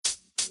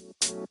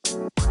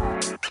Hello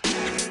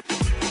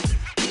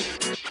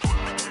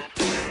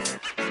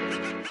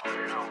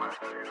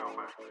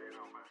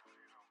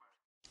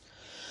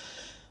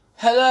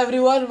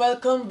everyone,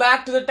 welcome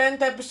back to the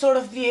 10th episode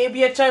of the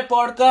ABHI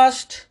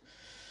podcast.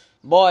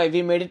 Boy,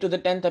 we made it to the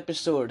 10th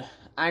episode.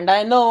 And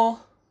I know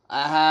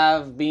I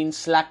have been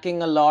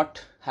slacking a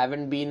lot,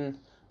 haven't been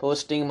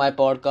posting my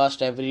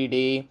podcast every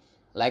day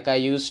like I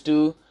used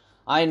to.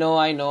 I know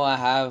I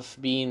have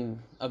been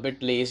a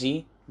bit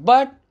lazy,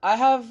 but I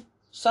have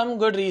some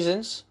good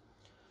reasons.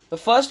 The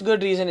first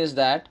good reason is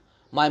that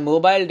my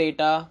mobile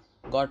data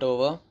got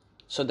over,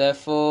 so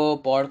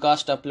therefore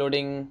podcast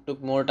uploading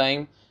took more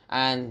time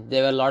and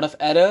there were a lot of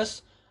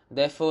errors.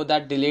 Therefore,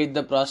 that delayed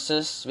the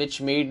process,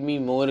 which made me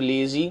more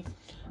lazy.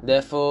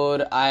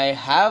 Therefore, I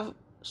have not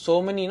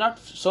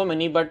so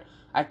many, but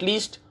at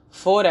least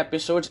 4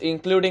 episodes,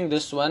 including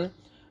this one,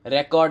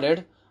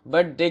 recorded,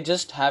 but they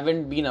just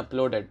haven't been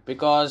uploaded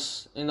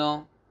because,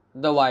 the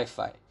Wi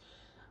Fi.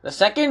 The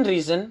second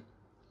reason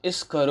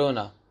is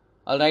Corona.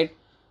 Alright,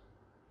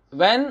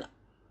 when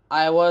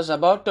I was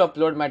about to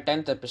upload my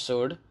 10th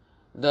episode,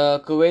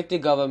 the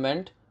Kuwaiti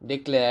government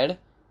declared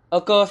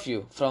a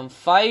curfew from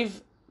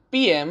 5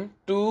 p.m.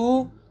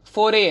 to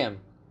 4 a.m.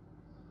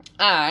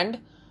 And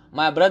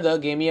my brother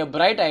gave me a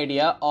bright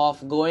idea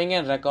of going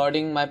and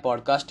recording my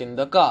podcast in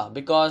the car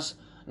because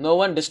no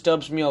one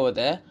disturbs me over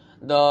there.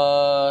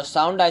 The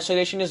sound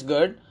isolation is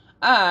good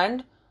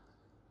and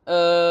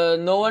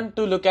no one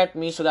to look at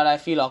me so that I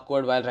feel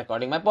awkward while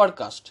recording my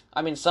podcast.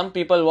 I mean, some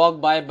people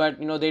walk by, but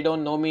they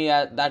don't know me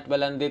that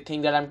well and they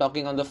think that I'm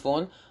talking on the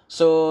phone,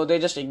 so they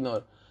just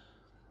ignore.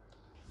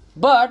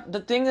 But the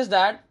thing is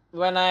that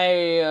when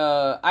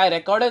I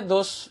recorded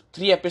those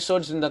 3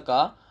 episodes in the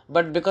car,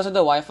 but because of the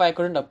Wi-Fi I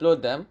couldn't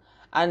upload them.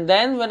 And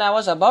then when I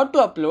was about to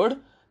upload,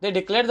 they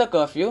declared the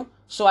curfew,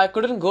 so I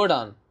couldn't go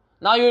down.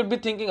 Now you would be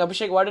thinking,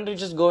 Abhishek, why don't you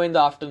just go in the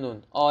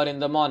afternoon or in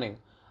the morning?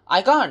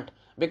 I can't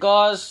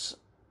because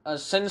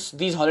since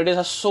these holidays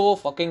are so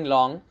fucking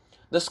long,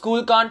 the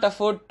school can't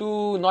afford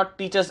to not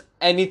teach us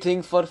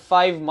anything for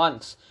 5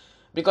 months.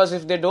 Because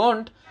if they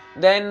don't,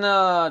 then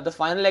the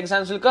final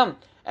exams will come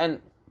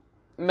and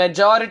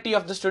majority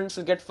of the students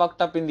will get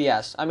fucked up in the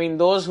ass. I mean,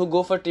 those who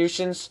go for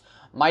tuitions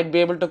might be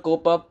able to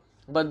cope up,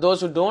 but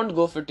those who don't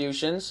go for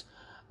tuitions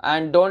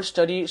and don't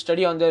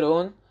study on their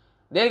own,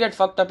 they'll get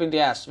fucked up in the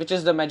ass, which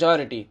is the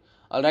majority.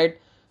 Alright,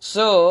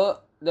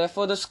 so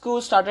therefore the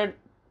school started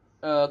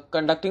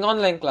conducting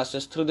online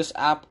classes through this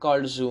app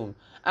called Zoom,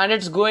 and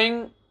it's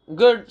going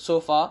good so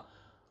far.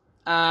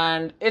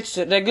 And it's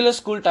regular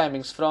school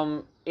timings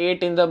from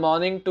 8 in the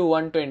morning to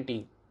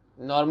 1:20.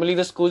 Normally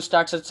the school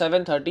starts at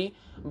 7:30,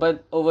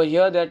 but over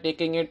here they're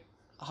taking it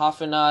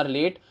half an hour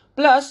late.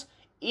 Plus,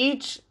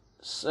 each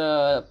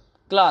uh,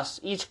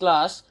 each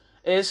class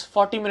is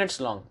 40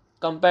 minutes long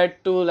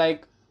compared to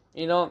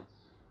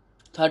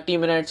 30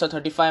 minutes or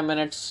 35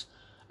 minutes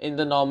in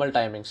the normal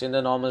timings, in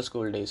the normal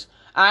school days.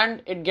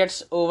 And it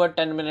gets over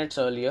 10 minutes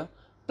earlier.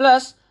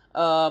 Plus,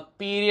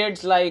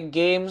 periods like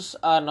games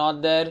are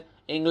not there,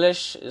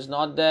 English is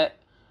not there.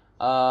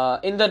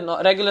 In the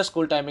regular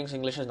school timings,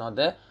 English is not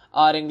there.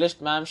 Our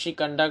English ma'am, she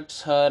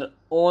conducts her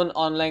own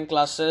online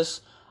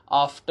classes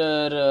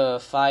after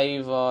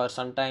 5 or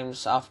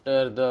sometimes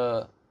after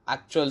the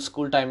actual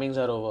school timings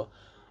are over.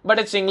 But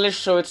it's English,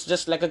 so it's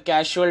just like a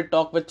casual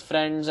talk with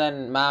friends,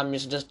 and ma'am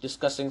is just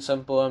discussing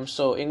some poems.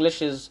 So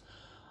English is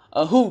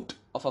a hoot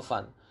of a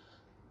fun.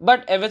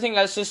 But everything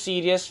else is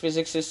serious.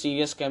 Physics is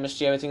serious.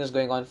 Chemistry, everything is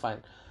going on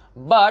fine.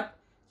 But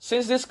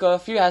since this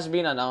curfew has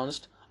been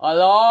announced, a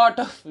lot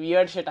of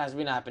weird shit has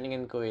been happening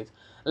in Kuwait.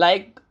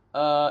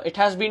 It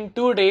has been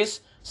 2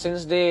 days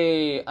since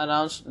they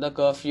announced the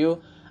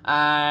curfew,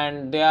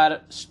 and they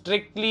are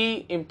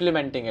strictly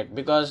implementing it,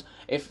 because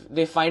if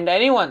they find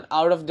anyone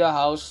out of their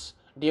house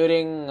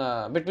during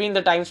between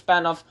the time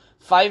span of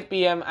 5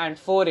 p.m. and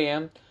 4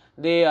 a.m.,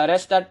 they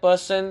arrest that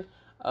person.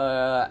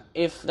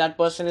 If that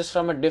person is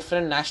from a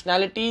different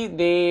nationality,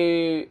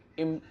 they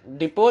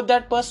deport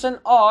that person,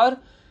 or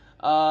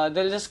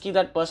they'll just keep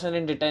that person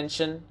in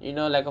detention,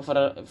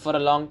 for a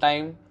long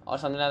time or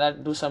something like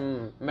that. Do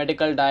some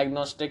medical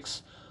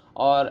diagnostics,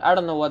 or I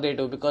don't know what they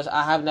do because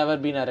I have never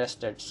been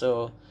arrested,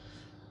 so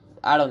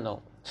I don't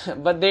know.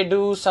 But they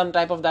do some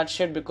type of that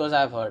shit because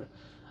I've heard.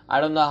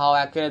 I don't know how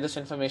accurate this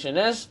information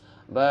is,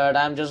 but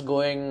I'm just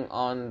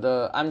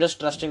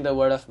trusting the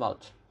word of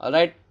mouth.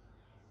 Alright?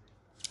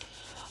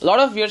 A lot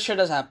of weird shit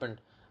has happened.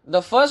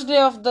 The first day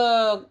of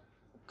the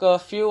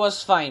curfew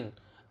was fine,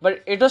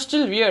 but it was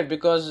still weird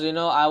because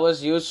I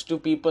was used to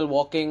people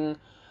walking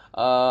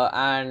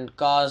and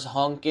cars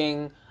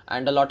honking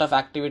and a lot of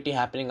activity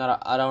happening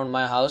around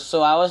my house.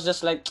 So I was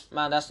just like,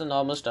 man, that's the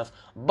normal stuff.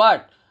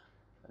 But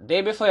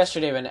day before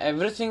yesterday, when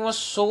everything was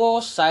so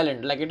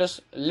silent, like it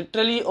was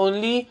literally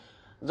only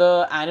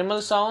the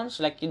animal sounds,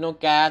 like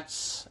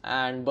cats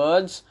and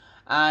birds,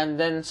 and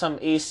then some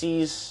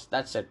ACs.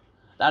 That's it.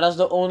 That was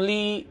the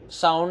only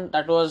sound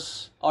that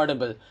was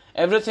audible.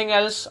 Everything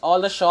else,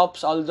 all the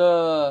shops, all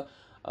the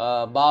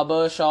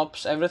barber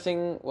shops,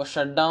 everything was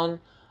shut down.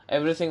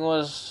 everything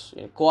was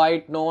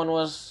quiet, no one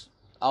was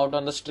out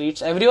on the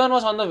streets, everyone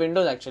was on the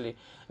windows actually,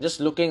 just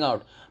looking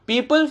out.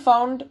 People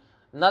found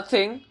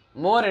nothing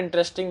more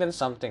interesting than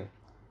something.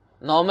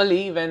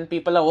 Normally, when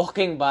people are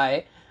walking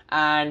by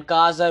and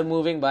cars are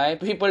moving by,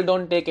 people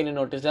don't take any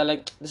notice. They're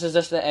like, this is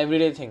just the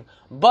everyday thing.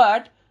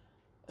 But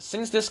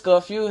since this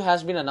curfew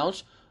has been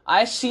announced,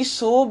 I see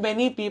so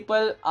many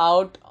people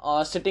out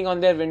sitting on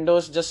their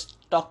windows, just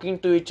talking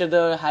to each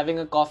other, having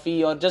a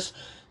coffee, or just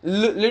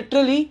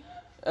literally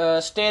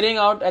staring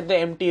out at the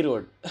empty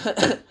road.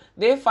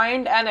 They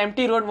find an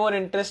empty road more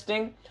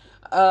interesting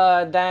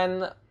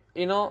than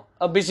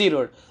a busy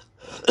road.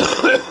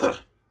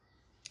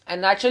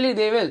 And naturally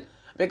they will,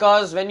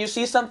 because when you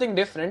see something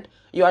different,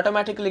 you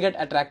automatically get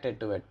attracted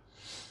to it.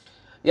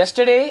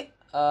 Yesterday,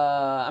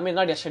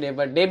 not yesterday,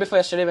 but day before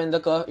yesterday, when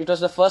it was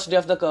the first day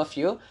of the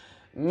curfew,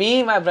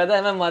 me, my brother,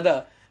 and my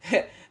mother,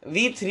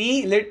 we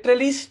three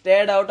literally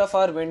stared out of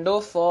our window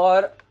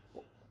for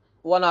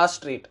 1 hour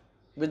straight,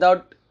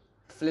 without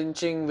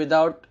flinching,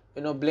 without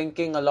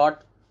blinking a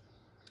lot.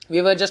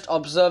 We were just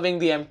observing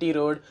the empty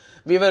road.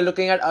 We were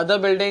looking at other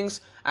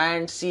buildings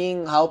and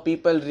seeing how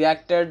people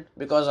reacted,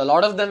 because a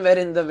lot of them were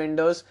in the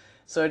windows.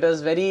 So it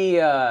was very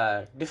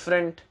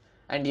different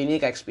and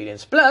unique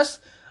experience. Plus,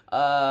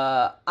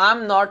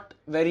 I'm not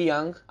very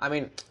young. I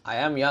mean, I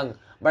am young,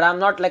 but I'm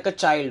not like a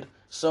child.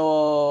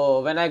 So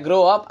when I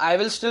grow up, I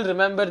will still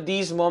remember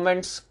these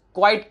moments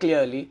quite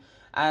clearly.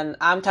 And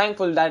I'm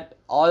thankful that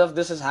all of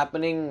this is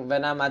happening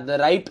when I'm at the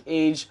ripe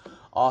age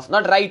of,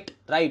 not ripe,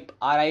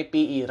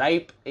 R-I-P-E,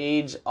 ripe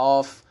age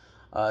of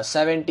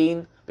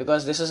 17,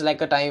 because this is like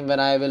a time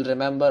when I will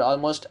remember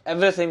almost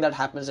everything that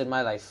happens in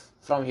my life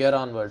from here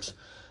onwards.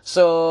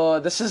 So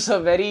this is a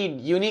very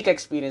unique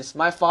experience.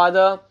 My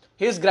father,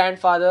 his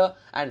grandfather,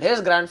 and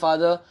his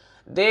grandfather,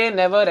 they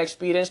never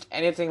experienced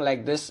anything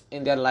like this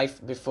in their life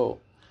before.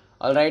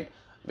 Alright?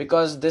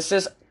 Because this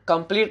is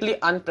completely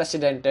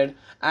unprecedented,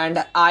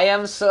 and I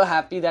am so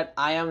happy that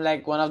I am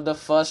like one of the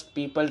first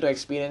people to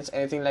experience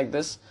anything like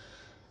this.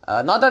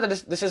 Not that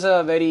this is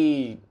a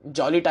very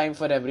jolly time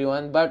for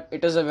everyone, but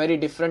it is a very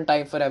different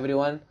time for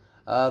everyone,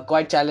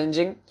 quite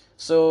challenging.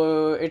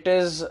 So it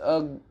is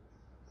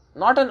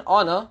not an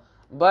honor,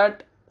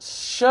 but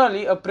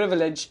surely a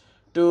privilege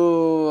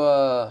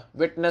to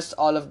witness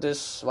all of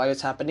this while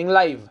it's happening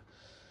live.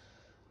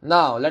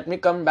 Now, let me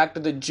come back to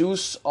the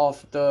juice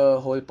of the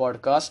whole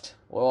podcast.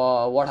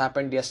 What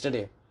happened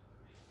yesterday?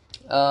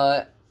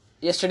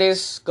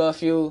 Yesterday's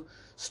curfew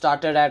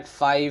started at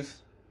 5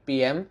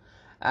 p.m.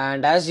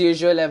 and as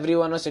usual,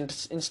 everyone was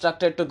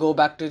instructed to go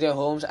back to their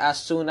homes as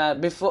soon as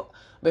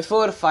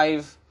before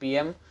 5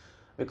 p.m.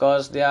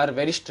 because they are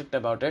very strict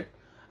about it.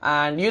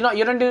 And you're not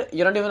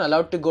even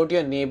allowed to go to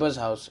your neighbor's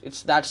house.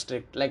 It's that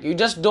strict. Like, you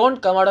just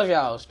don't come out of your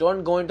house.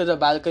 Don't go into the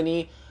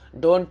balcony.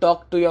 Don't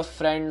talk to your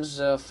friends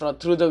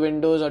through the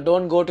windows, or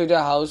don't go to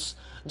their house.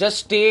 Just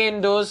stay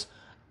indoors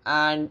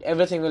and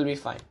everything will be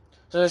fine.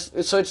 So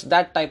it's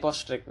that type of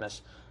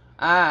strictness.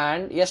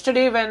 And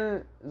yesterday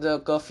when the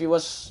curfew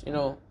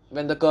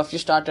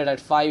started at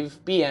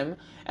 5 p.m.,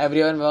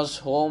 everyone was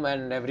home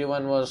and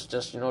everyone was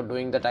just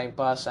doing the time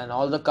pass, and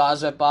all the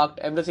cars were parked.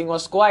 Everything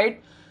was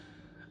quiet.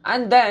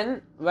 And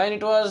then when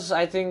it was,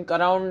 I think,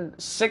 around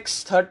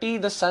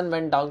 6:30, the sun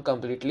went down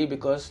completely,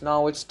 because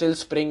now it's still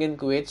spring in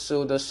Kuwait,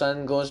 so the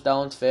sun goes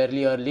down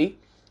fairly early.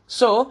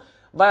 So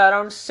by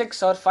around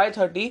 6 or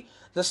 5:30,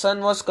 the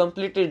sun was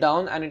completely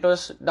down and it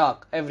was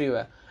dark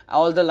everywhere.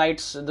 All the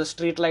lights, the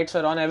street lights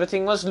were on.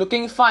 Everything was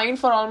looking fine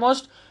for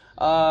almost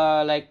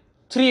like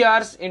 3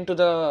 hours into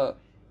the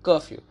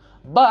curfew.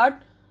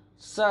 But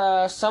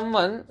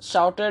someone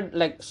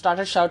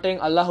started shouting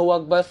Allahu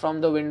Akbar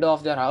from the window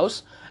of their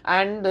house,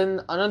 and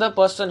then another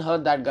person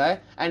heard that guy,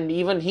 and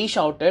even he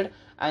shouted,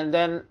 and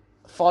then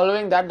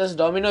following that, this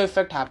domino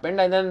effect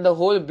happened, and then the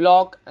whole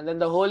block, and then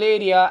the whole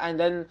area, and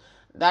then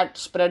that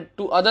spread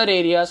to other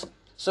areas.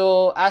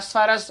 So as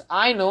far as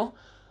I know,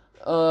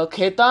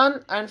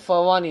 Khetan and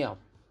Fawania,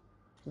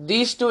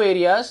 these two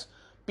areas,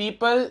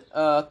 people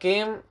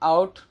came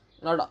out,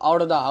 not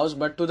out of the house,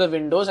 but to the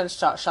windows, and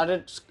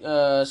started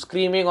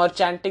screaming or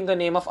chanting the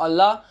name of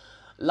Allah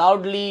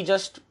loudly,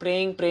 just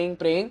praying.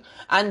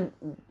 And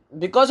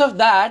because of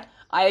that,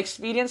 I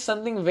experienced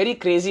something very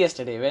crazy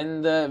yesterday.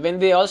 When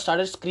they all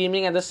started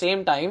screaming at the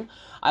same time,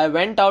 I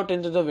went out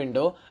into the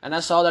window and I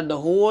saw that the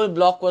whole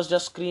block was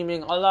just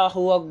screaming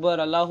Allahu Akbar,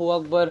 Allahu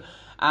Akbar.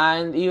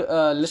 And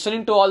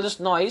listening to all this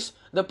noise,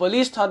 the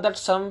police thought that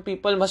some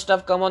people must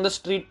have come on the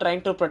street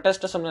trying to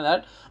protest or something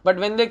like that. But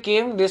when they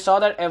came, they saw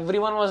that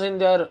everyone was in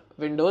their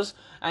windows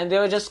and they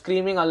were just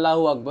screaming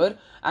Allahu Akbar.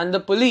 And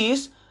the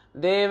police,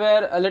 they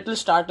were a little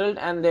startled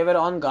and they were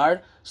on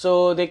guard.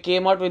 So they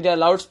came out with their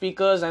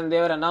loudspeakers and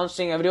they were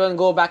announcing, everyone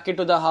go back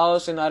into the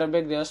house. In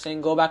Arabic, they were saying,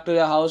 go back to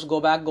your house,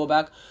 go back.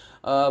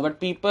 But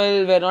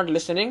people were not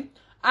listening.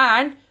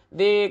 And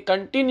they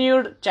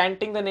continued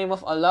chanting the name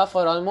of Allah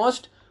for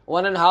almost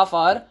 1.5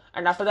 hours,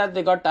 and after that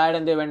they got tired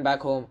and they went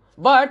back home.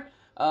 But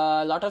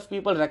a lot of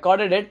people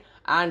recorded it,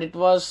 and it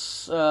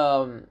was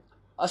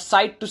a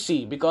sight to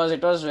see because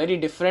it was very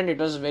different, it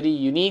was very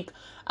unique,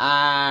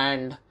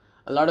 and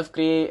a lot of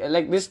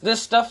like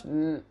this stuff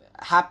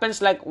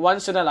happens like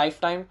once in a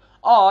lifetime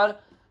or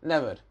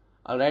never.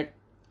 All right.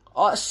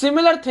 A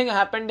similar thing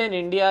happened in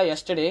India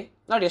yesterday,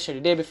 not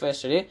yesterday, day before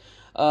yesterday.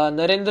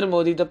 Narendra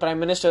Modi, the Prime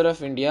Minister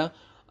of India,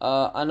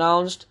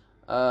 announced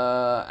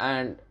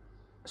and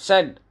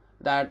said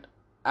that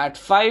at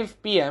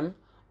 5 p.m.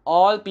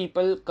 all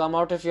people come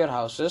out of your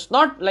houses,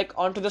 not like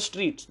onto the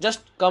streets,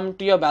 just come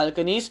to your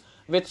balconies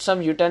with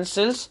some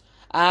utensils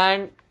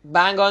and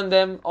bang on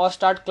them or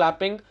start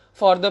clapping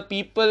for the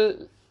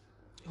people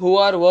who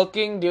are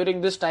working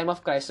during this time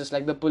of crisis,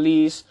 like the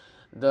police,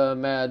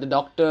 the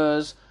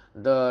doctors,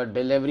 the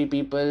delivery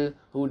people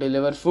who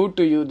deliver food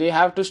to you. They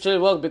have to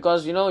still work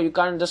because you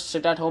can't just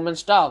sit at home and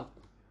starve.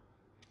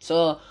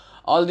 So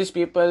all these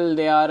people,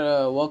 they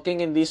are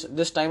working in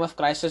this time of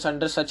crisis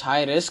under such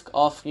high risk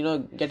of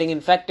getting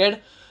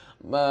infected,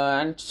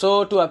 and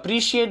so to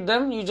appreciate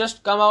them, you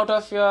just come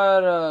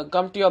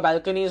to your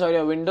balconies or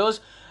your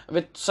windows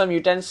with some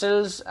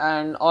utensils,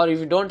 and or if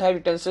you don't have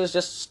utensils,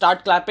 just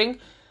start clapping.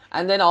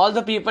 And then all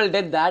the people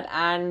did that,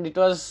 and it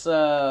was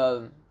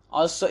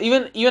also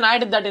even I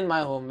did that in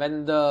my home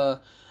when the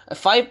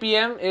 5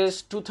 p.m.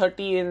 is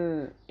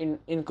 2:30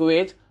 in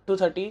Kuwait.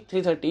 2:30,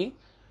 3:30,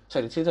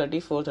 sorry,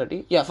 3:30,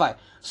 4:30, yeah, 5.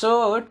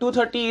 So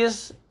 2:30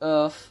 is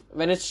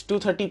when it's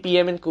 2:30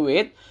 p.m. in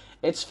Kuwait,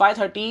 it's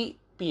 5:30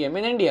 p.m.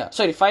 in India,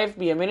 sorry, 5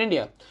 p.m. in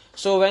India.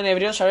 So when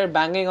everyone started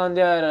banging on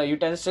their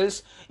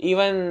utensils,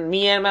 even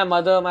me and my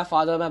mother, my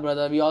father, my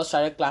brother, we all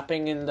started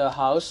clapping in the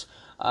house,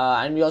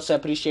 and we also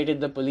appreciated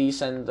the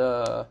police and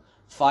the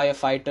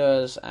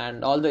firefighters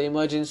and all the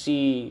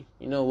emergency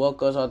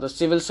workers or the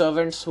civil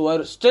servants who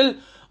are still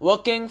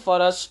working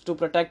for us to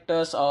protect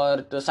us,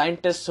 or the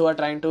scientists who are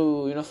trying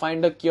to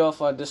find a cure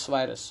for this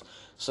virus.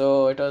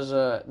 So it was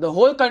the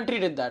whole country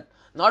did that,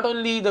 not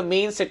only the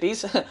main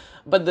cities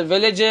but the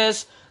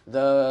villages,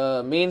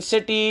 the main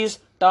cities,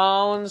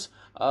 towns,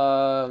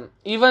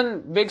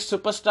 even big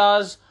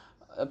superstars,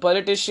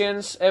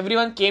 politicians,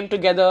 everyone came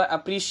together,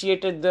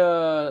 appreciated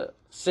the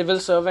civil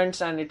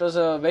servants, and it was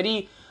a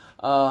very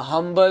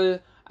humble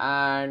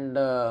and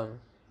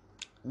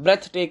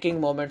breathtaking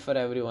moment for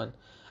everyone.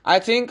 I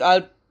think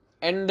I'll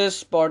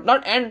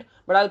not end,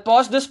 but I'll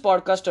pause this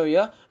podcast over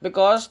here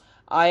because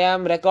I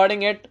am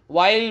recording it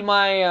while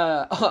my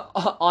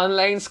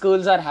online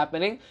schools are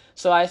happening.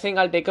 So I think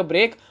I'll take a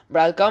break,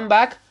 but I'll come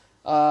back.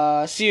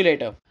 See you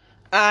later.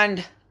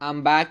 And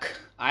I'm back.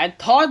 I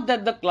thought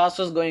that the class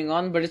was going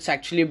on, but it's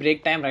actually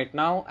break time right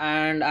now,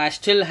 and I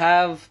still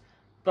have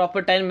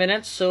proper 10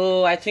 minutes,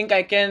 so I think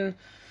I can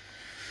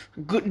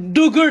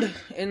do good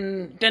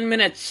in 10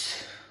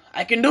 minutes.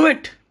 I can do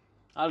it.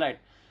 Alright.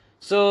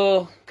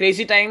 So,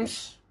 crazy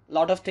times.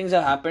 Lot of things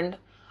have happened.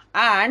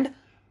 And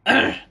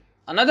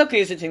another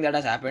crazy thing that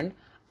has happened,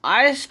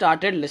 I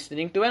started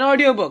listening to an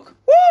audiobook.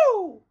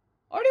 Woo!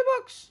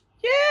 Audiobooks!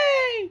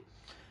 Yay!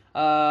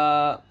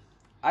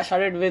 I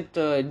started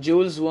with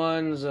Jules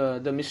Verne's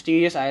The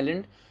Mysterious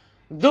Island.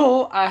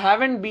 Though I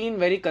haven't been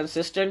very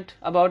consistent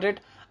about it,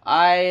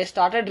 I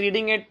started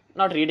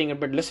not reading it,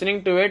 but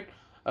listening to it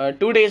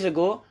 2 days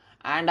ago,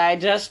 and I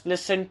just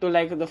listened to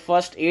like the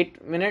first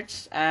 8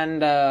 minutes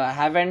and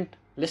haven't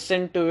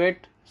listened to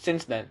it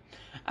since then.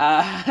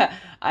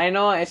 I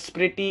know it's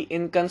pretty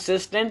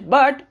inconsistent,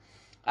 but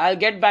I'll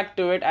get back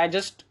to it.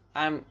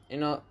 I'm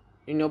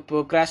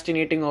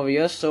procrastinating over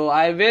here, so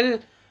I will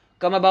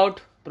come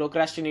about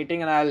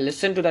procrastinating and I'll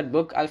listen to that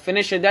book. I'll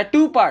finish it. There are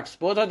 2 parts,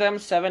 both of them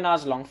 7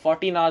 hours long,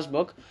 14 hours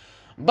book,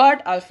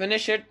 but I'll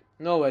finish it,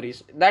 no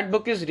worries. That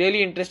book is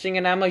really interesting,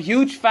 and I'm a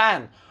huge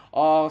fan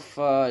of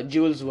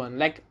Jules Verne.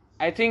 Like,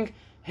 I think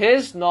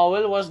his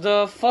novel was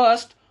the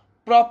first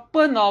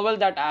proper novel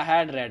that I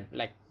had read,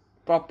 like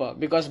proper,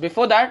 because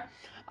before that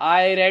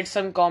I read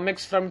some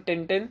comics from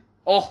Tintin.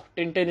 Oh,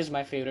 Tintin is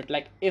my favorite.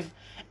 Like, if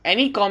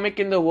any comic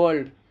in the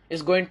world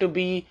is going to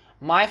be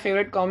my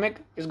favorite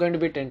comic, is going to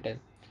be Tintin.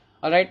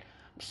 Alright,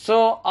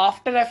 so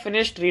after I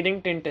finished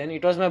reading Tintin,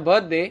 it was my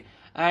birthday,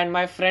 and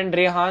my friend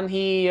Rehan,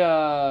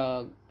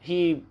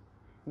 he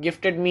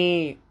gifted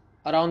me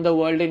Around the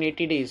World in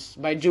 80 Days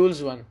by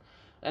Jules Verne.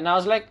 And I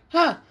was like,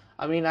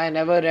 I mean, I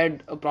never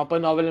read a proper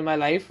novel in my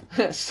life,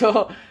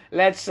 so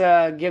let's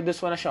give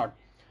this one a shot.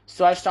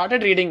 So I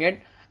started reading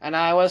it, and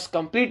I was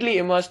completely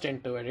immersed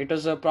into it. It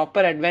was a proper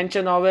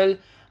adventure novel,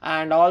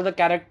 and all the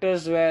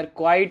characters were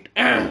quite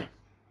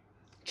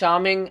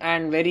charming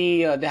and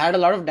very they had a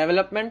lot of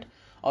development,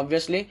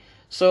 obviously.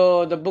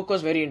 So the book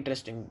was very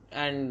interesting,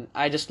 and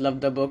I just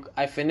loved the book.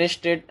 I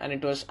finished it,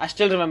 and I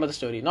still remember the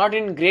story, not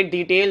in great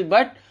detail,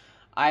 but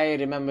I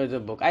remember the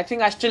book. I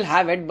think I still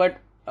have it, but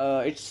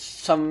it's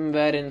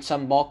somewhere in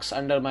some box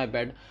under my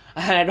bed,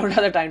 and I don't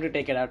have the time to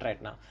take it out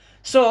right now.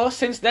 So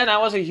since then I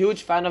was a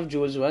huge fan of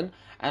Jules Verne,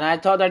 and I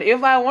thought that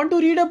if I want to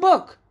read a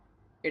book,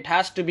 it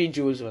has to be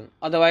Jules Verne.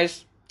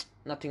 Otherwise,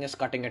 nothing is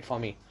cutting it for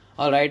me.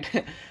 Alright.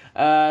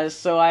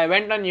 So I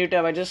went on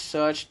YouTube, I just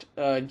searched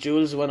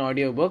Jules Verne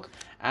audiobook,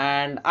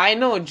 And I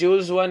know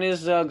Jules Verne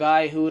is a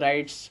guy who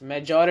writes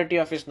majority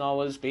of his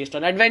novels based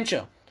on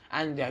adventure,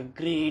 and they are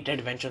great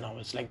adventure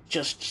novels, like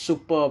just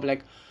superb.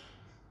 Like,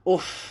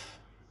 oof!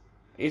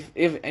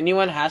 If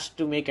anyone has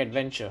to make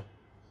adventure,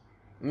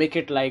 make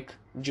it like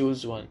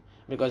Jules Verne,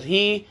 because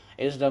he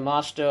is the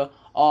master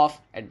of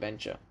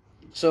adventure.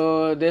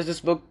 So there's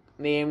this book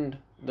named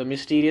The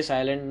Mysterious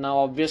Island. Now,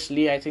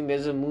 obviously, I think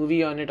there's a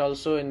movie on it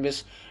also in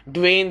which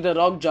Dwayne the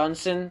Rock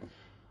Johnson,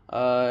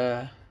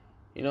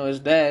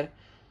 is there.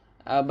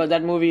 But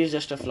that movie is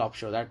just a flop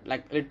show. That,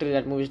 like, literally,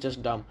 that movie is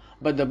just dumb.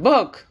 But the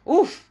book,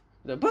 oof,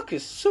 the book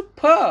is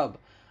superb.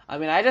 I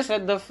mean, I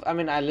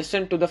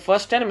listened to the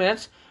first 10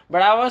 minutes,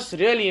 but I was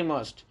really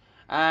immersed.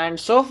 And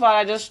so far,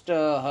 I just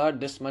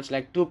heard this much.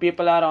 Like, two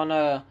people are on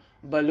a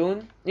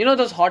balloon. You know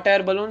those hot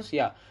air balloons?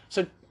 Yeah.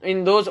 So,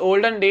 in those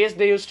olden days,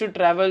 they used to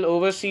travel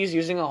overseas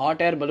using a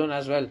hot air balloon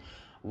as well.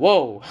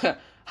 Whoa.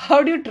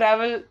 How do you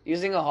travel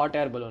using a hot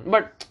air balloon?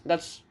 But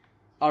that's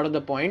out of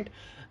the point.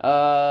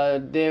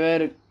 They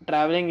were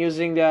traveling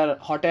using their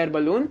hot air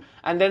balloon,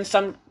 and then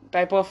some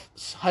type of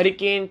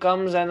hurricane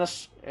comes, and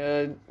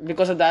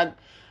because of that,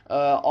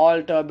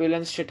 all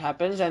turbulence shit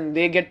happens, and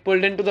they get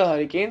pulled into the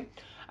hurricane.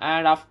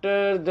 And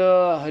after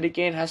the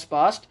hurricane has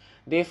passed,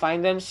 they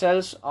find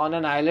themselves on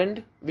an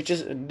island which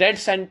is dead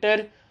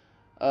center,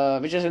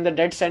 which is in the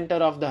dead center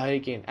of the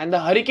hurricane, and the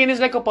hurricane is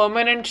like a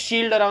permanent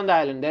shield around the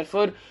island.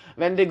 Therefore,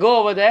 when they go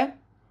over there,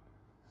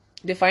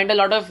 they find a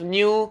lot of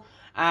new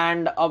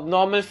and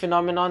abnormal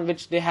phenomenon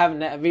which they had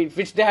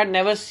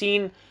never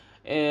seen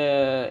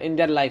in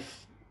their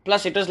life.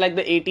 Plus, it was like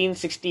the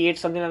 1868,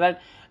 something like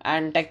that,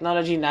 and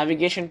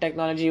navigation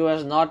technology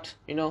was not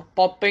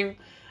popping,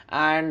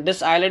 and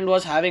this island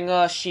was having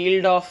a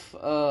shield of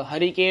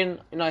hurricane.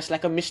 It's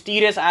like a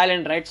mysterious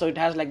island, right? So it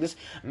has like this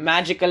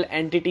magical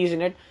entities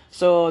in it.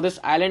 So this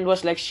island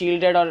was like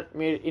shielded or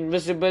made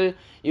invisible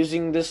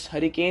using this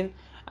hurricane,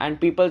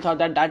 and people thought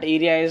that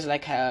area is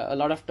like a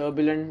lot of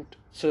turbulent,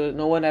 so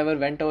no one ever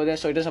went over there.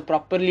 So it is a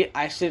properly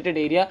isolated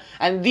area,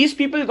 and these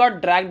people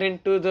got dragged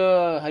into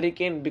the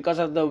hurricane because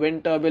of the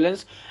wind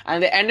turbulence,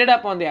 and they ended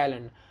up on the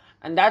island.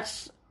 And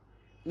that's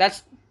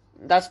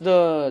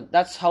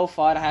how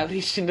far I have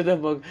reached into the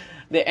book.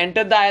 They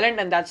entered the island,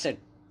 and that's it.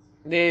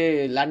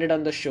 They landed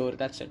on the shore.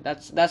 That's it.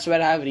 That's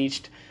where I have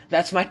reached.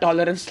 That's my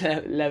tolerance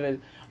level.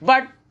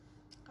 But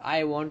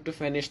I want to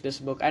finish this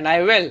book, and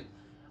I will.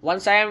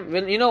 Once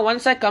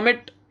I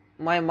commit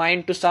my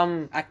mind to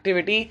some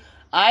activity,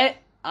 I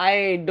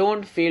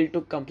don't fail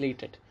to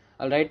complete it.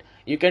 All right,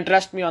 you can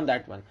trust me on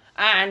that one.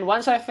 And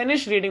once I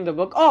finish reading the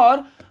book,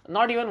 or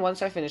not even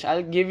once I finish,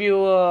 I'll give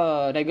you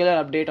a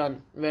regular update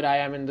on where I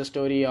am in the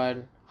story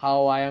and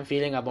how I am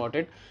feeling about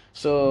it.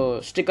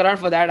 So stick around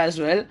for that as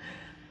well.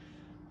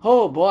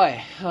 Oh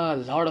boy, a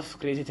lot of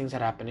crazy things are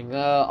happening.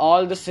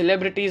 All the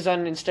celebrities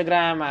on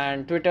Instagram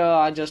and Twitter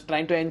are just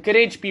trying to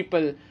encourage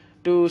people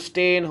to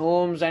stay in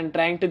homes and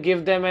trying to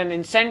give them an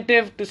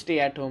incentive to stay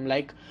at home.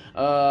 Like,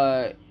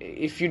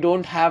 if you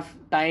don't have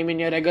time in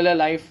your regular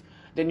life,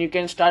 then you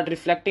can start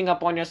reflecting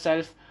upon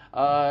yourself,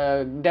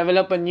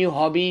 develop a new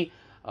hobby,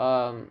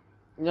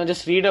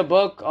 just read a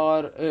book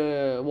or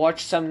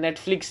watch some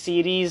Netflix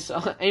series,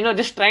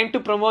 just trying to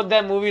promote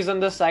their movies on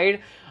the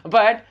side.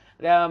 But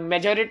the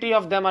majority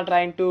of them are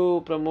trying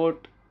to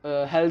promote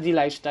a healthy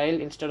lifestyle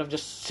instead of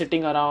just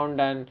sitting around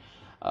and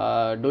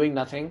doing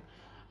nothing.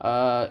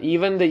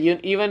 Even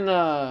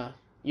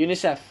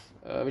UNICEF,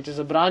 which is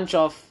a branch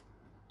of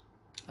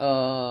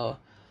the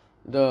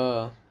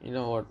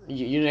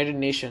United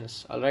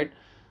Nations, all right.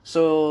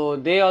 So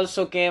they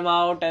also came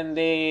out and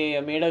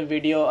they made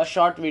a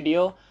short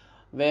video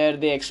where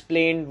they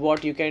explained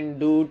what you can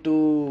do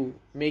to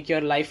make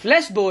your life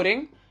less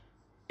boring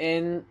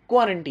in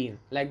quarantine.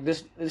 Like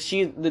this,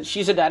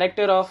 she's a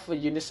director of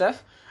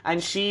UNICEF,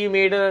 and she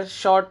made a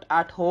short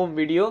at home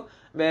video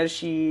where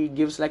she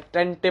gives like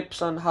 10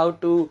 tips on how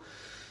to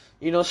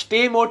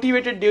stay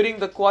motivated during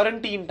the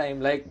quarantine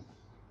time. Like,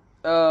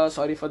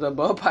 sorry for the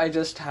burp, I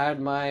just had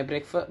my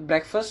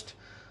breakfast.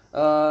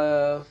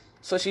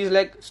 So she's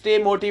like, stay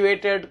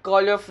motivated,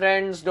 call your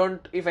friends,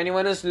 if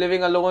anyone is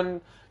living alone,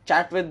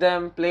 chat with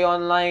them, play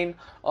online,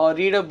 or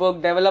read a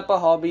book, develop a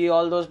hobby,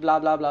 all those blah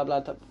blah blah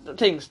blah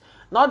things.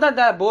 Not that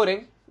they're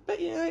boring, but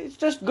it's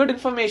just good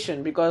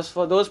information, because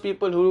for those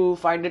people who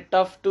find it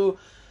tough to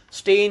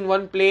stay in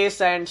one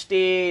place and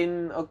stay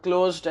in a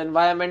closed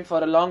environment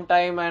for a long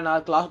time and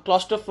are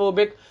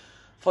claustrophobic,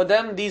 for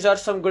them these are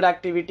some good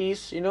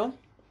activities.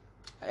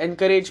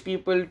 Encourage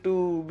people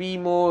to be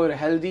more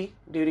healthy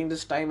during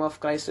this time of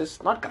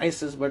crisis. Not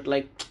crisis, but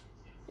like,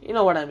 you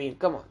know what I mean.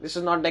 Come on, this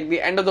is not like the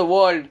end of the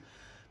world.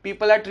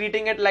 People are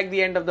treating it like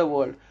the end of the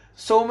world.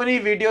 So many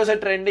videos are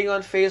trending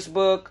on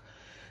Facebook,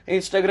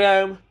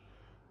 Instagram,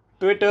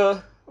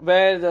 Twitter,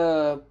 where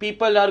the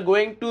people are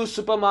going to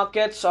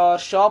supermarkets or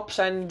shops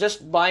and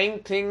just buying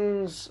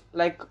things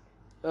like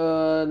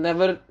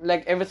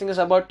everything is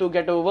about to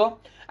get over,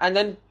 and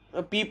then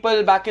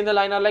people back in the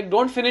line are like,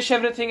 don't finish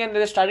everything, and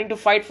they're starting to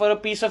fight for a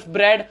piece of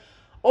bread.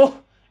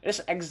 Oh,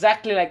 it's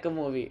exactly like a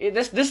movie.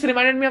 This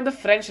reminded me of the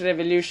French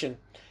Revolution.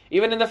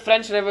 Even in the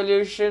French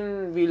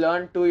Revolution, we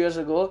learned 2 years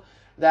ago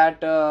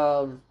that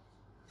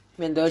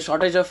when there was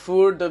shortage of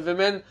food, the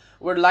women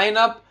would line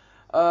up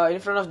in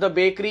front of the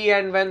bakery,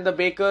 and when the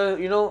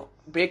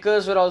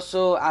bakers were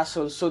also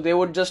assholes, so they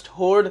would just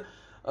hoard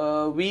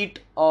wheat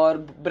or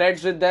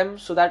breads with them,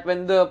 so that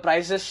when the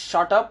prices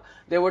shot up,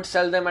 they would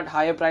sell them at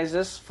higher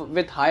prices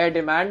with higher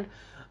demand.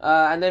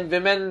 And then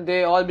women,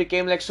 they all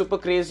became like super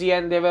crazy,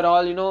 and they were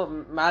all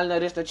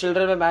malnourished. The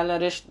children were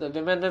malnourished, the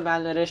women were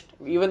malnourished,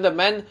 even the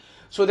men.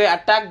 So they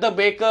attacked the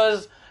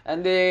bakers,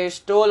 and they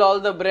stole all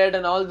the bread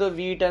and all the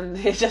wheat, and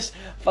they just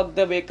fucked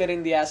the baker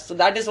in the ass. So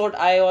that is what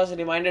I was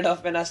reminded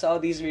of when I saw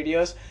these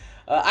videos.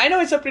 I know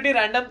it's a pretty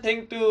random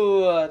thing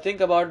to think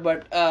about,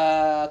 but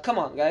come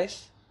on,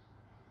 guys.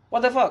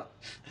 What the fuck?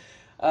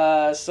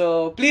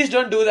 So please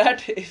don't do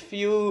that. If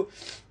you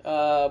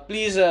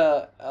please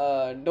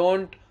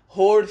don't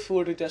hoard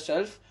food with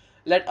yourself.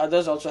 Let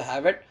others also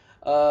have it.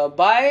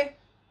 Buy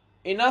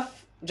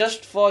enough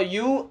just for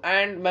you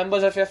and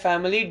members of your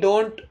family.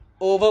 Don't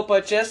over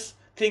purchase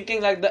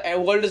thinking like the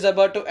world is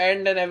about to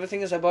end and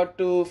everything is about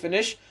to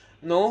finish.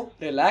 No,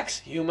 relax.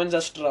 Humans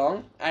are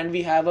strong, and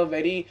we have a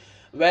very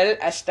well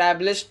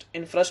established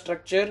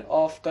infrastructure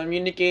of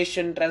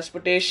communication,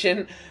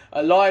 transportation,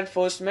 law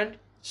enforcement.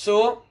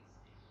 So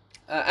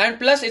and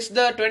plus it's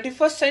the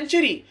 21st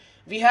century.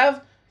 We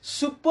have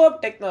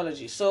superb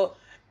technology. So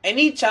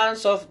any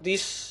chance of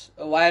this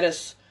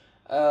virus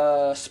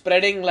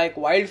spreading like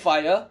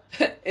wildfire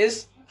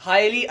is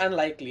highly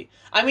unlikely.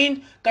 I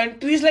mean,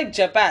 countries like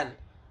Japan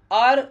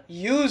are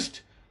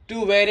used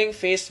to wearing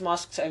face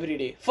masks every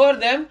day. For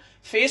them,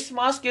 face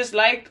mask is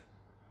like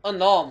a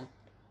norm.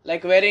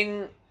 Like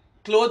wearing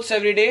clothes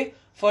every day,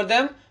 for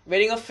them,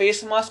 wearing a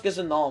face mask is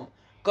a norm.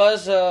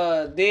 Because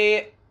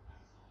they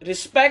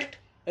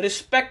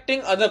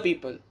respecting other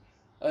people.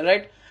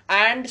 Alright?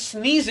 And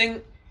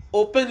sneezing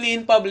openly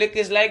in public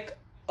is like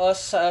a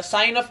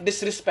sign of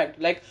disrespect.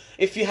 Like,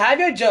 if you have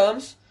your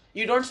germs,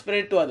 you don't spread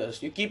it to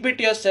others. You keep it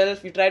to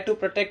yourself. You try to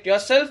protect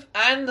yourself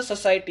and the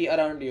society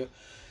around you.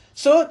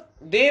 So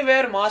they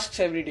wear masks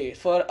every day.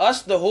 For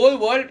us, the whole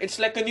world, it's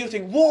like a new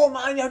thing. Whoa,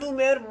 man, you have to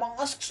wear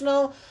masks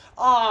now.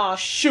 Ah,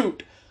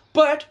 shoot.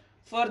 But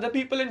for the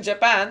people in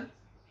Japan,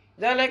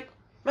 they're like,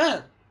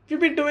 man, you've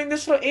been doing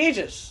this for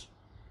ages.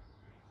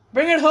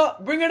 Bring it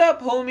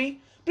up, homie.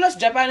 Plus,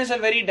 Japan is a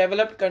very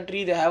developed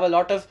country. They have a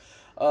lot of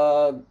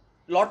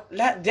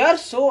they are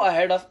so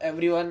ahead of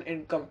everyone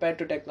in compared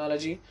to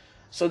technology,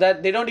 so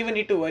that they don't even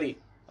need to worry.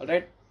 All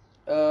right.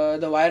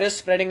 The virus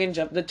spreading in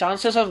the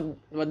chances of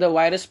the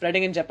virus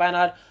spreading in Japan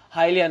are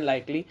highly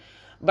unlikely,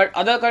 but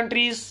other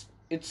countries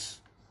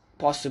it's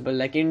possible,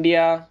 like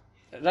India.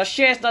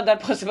 Russia is not that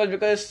possible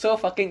because it's so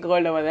fucking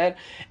cold over there.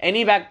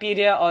 Any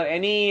bacteria or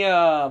any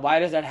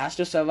virus that has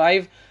to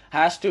survive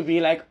has to be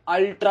like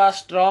ultra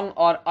strong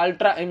or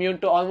ultra immune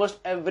to almost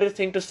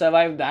everything to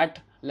survive that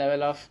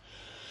level of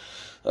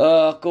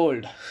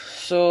cold.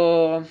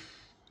 So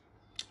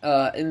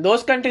in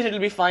those countries it will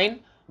be fine,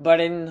 but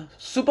in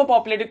super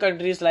populated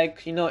countries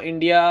like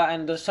India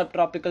and the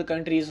subtropical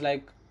countries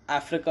like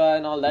Africa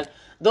and all that,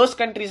 those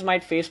countries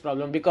might face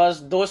problem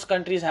because those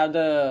countries have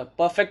the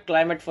perfect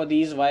climate for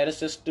these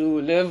viruses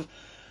to live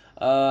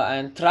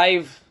and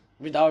thrive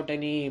without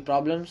any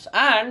problems,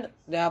 and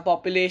their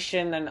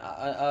population and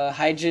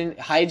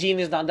hygiene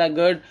is not that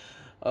good,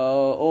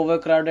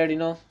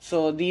 overcrowded.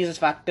 So these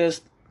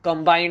factors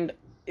combined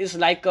is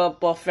like a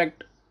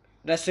perfect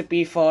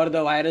recipe for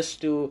the virus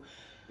to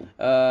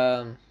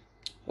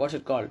what's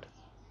it called,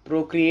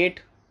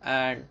 procreate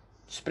and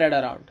spread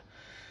around.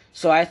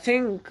 So I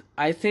think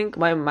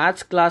my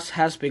maths class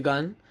has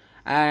begun,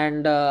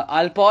 and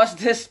I'll pause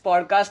this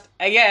podcast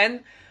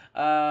again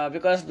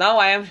because now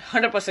I am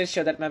 100%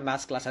 sure that my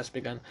maths class has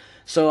begun.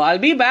 So I'll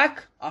be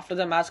back after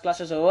the maths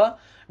class is over.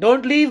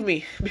 Don't leave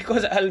me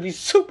because I'll be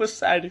super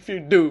sad if you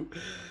do.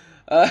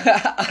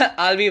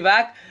 I'll be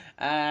back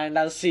and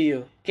I'll see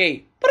you.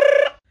 Okay.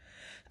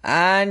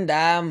 And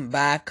I'm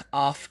back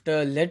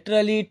after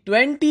literally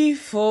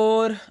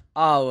 24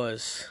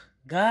 hours.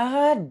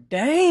 God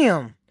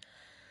damn.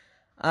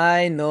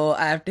 I know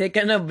I've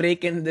taken a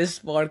break in this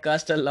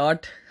podcast a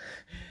lot.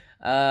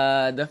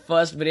 The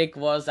first break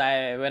was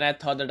when I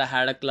thought that I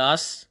had a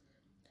class.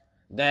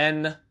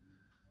 Then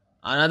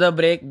another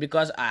break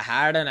because I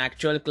had an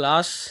actual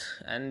class.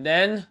 And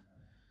then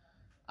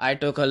I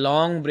took a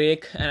long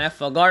break and I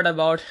forgot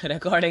about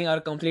recording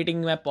or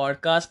completing my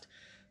podcast.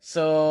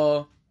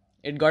 So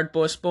it got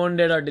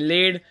postponed or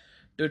delayed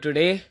to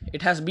today.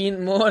 It has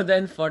been more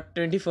than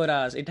 24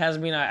 hours. It has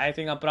been, I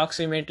think,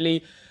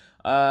 approximately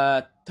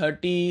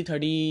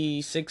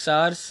 36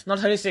 hours. Not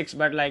 36,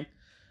 but like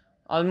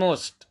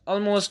almost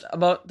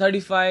about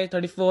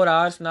 34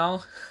 hours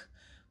now.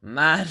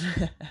 Man,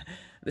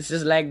 this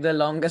is like the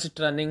longest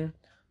running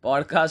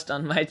podcast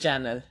on my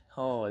channel.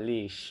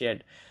 Holy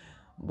shit,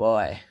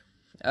 boy.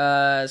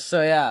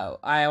 So yeah,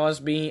 I was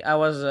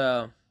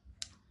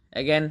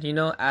again,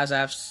 as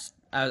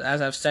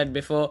I've said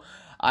before,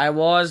 I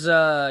was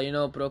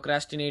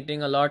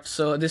procrastinating a lot.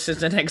 So this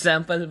is an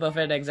example,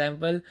 perfect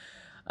example.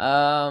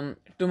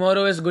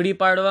 Tomorrow is Gudi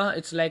Padwa.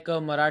 It's like a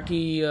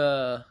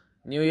Marathi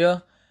New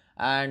Year,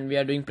 and we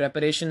are doing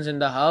preparations in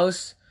the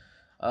house.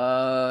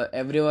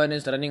 Everyone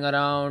is running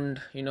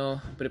around,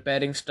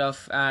 preparing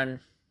stuff, and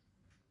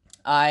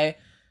I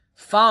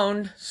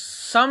found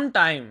some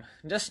time,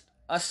 just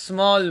a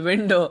small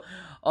window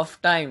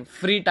of time,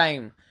 free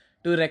time,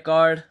 to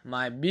record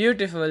my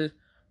beautiful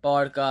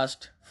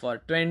podcast for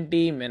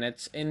 20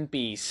 minutes in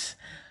peace.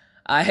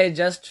 I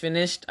just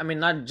finished, I mean,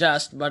 not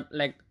just, but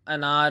like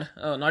an hour,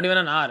 oh, not even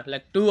an hour,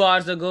 like 2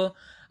 hours ago,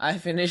 I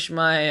finished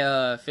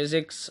my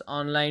physics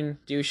online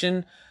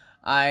tuition.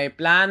 I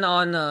plan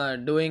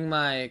on doing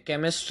my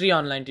chemistry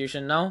online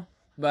tuition now,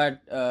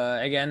 but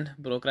again,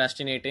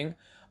 procrastinating.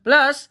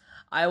 Plus,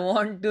 I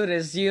want to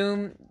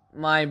resume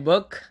my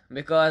book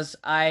because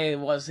I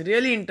was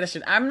really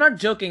interested. I'm not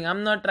joking,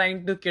 I'm not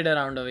trying to kid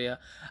around over here.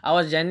 I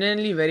was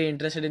genuinely very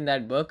interested in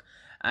that book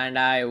and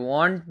I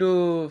want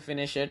to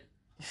finish it.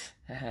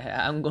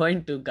 I'm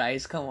going to,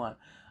 guys, come on.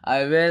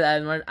 I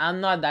will.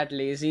 I'm not that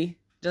lazy.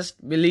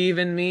 Just believe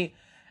in me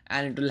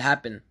and it will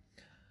happen.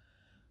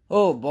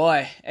 Oh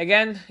boy,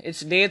 again, it's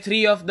day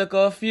 3 of the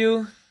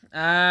curfew,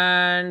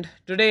 and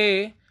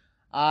today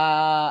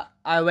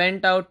I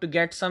went out to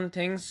get some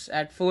things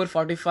at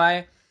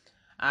 4:45,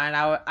 and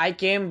I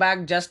came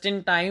back just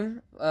in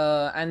time,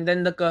 and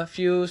then the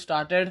curfew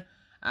started,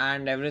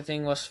 and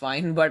everything was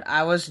fine, but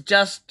I was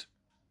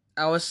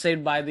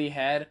saved by the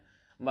hair,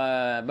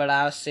 but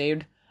I was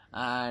saved,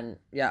 and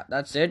yeah,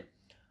 that's it.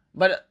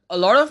 But a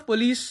lot of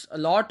police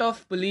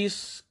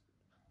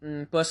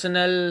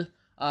personnel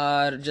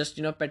are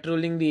just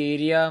patrolling the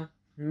area,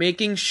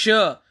 making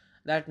sure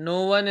that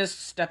no one is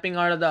stepping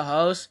out of the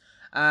house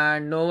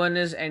and no one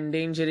is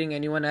endangering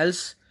anyone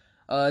else.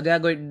 They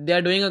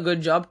are doing a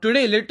good job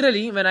today.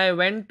 Literally, when I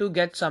went to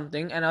get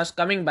something and I was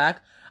coming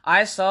back,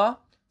 I saw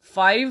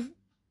 5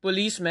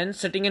 policemen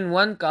sitting in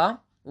one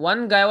car.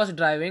 One guy was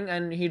driving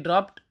and he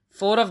dropped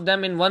 4 of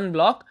them in one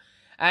block,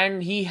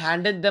 and he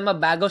handed them a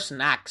bag of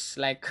snacks.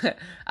 Like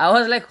I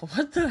was like,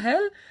 what the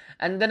hell?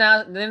 And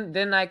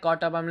then I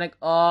caught up. I'm like,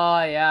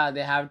 oh yeah,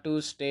 they have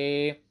to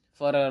stay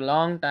for a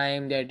long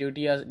time. Their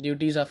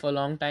duties are for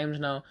long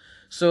times now,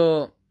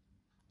 so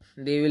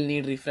they will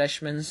need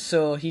refreshments.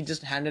 So he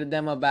just handed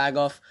them a bag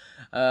of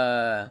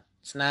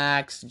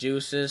snacks,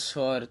 juices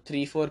for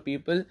 3-4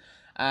 people,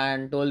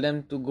 and told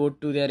them to go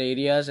to their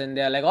areas. And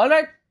they are like, all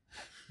right,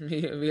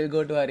 we'll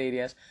go to our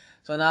areas.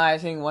 So now I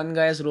think one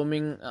guy is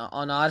roaming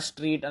on our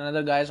street,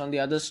 another guy is on the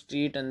other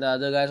street, and the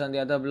other guy is on the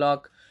other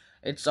block.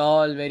 It's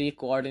all very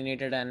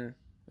coordinated and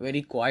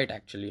very quiet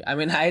actually. I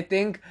mean, I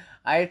think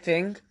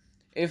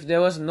if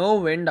there was no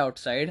wind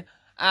outside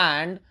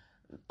and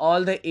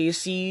all the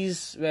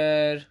ACs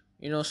were,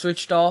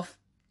 switched off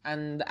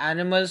and the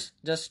animals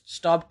just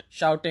stopped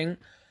shouting,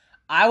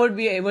 I would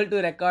be able to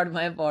record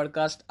my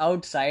podcast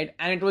outside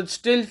and it would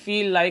still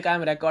feel like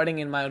I'm recording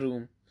in my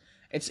room.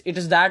 It's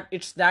that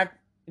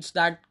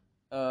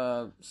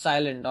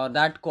silent or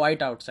that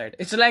quiet outside.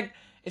 It's like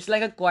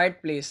a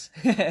quiet place.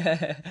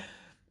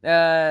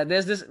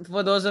 There's this,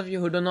 for those of you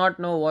who do not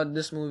know what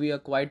this movie A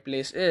Quiet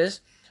Place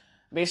is.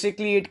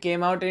 Basically, it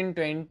came out in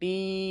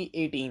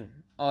 2018,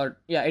 or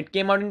yeah, it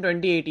came out in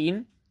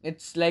 2018.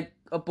 It's like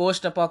a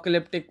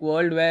post-apocalyptic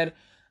world where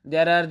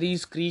there are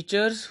these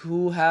creatures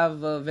who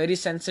have a very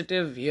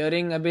sensitive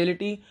hearing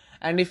ability,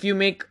 and if you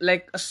make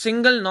like a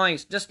single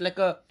noise, just like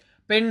a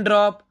pin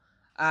drop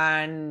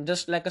and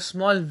just like a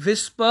small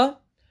whisper,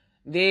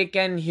 they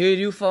can hear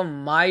you for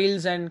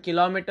miles and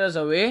kilometers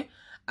away,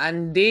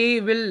 and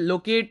they will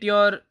locate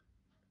your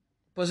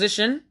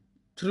position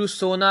through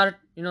sonar.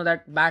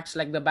 That bats,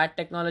 like the bat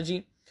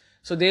technology.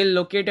 So they'll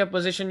locate your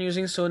position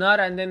using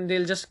sonar, and then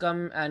they'll just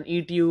come and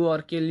eat you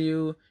or kill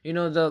you.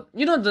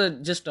 The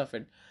gist of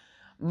it.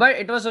 But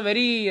it was a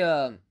very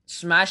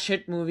smash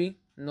hit movie.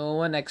 No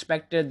one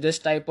expected this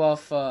type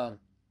of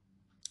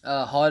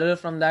horror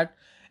from that.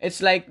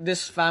 It's like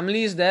this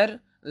family is there,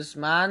 this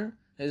man,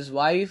 his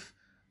wife,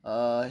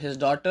 his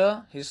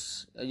daughter,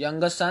 his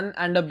younger son,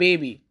 and a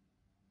baby.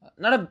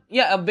 Not a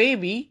Yeah, a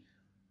baby.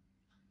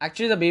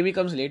 Actually, the baby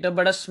comes later,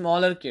 but a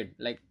smaller kid,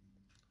 like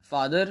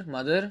father,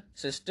 mother,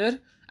 sister,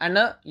 and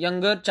a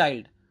younger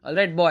child. All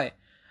right, boy.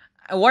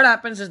 What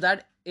happens is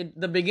that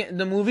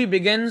the movie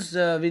begins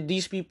with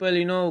these people,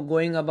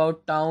 going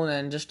about town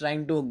and just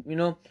trying to,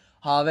 not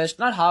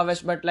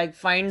harvest, but like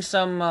find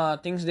some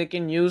things they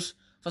can use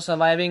for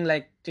surviving,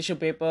 like tissue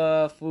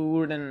paper,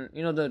 food, and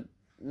the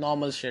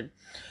normal shit.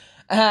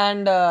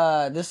 And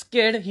this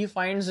kid, he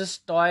finds this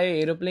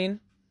toy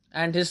aeroplane,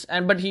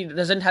 but he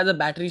doesn't have the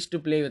batteries to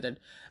play with it.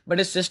 But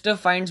his sister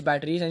finds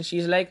batteries and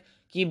she's like,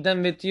 keep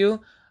them with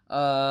you,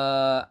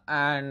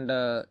 and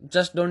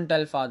just don't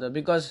tell father,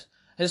 because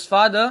his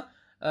father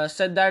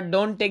said that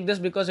don't take this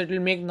because it will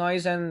make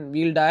noise and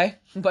we'll die.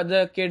 But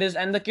the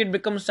kid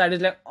becomes sad. He's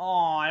like,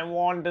 oh, I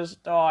want this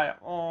toy,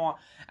 oh.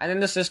 And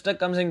then the sister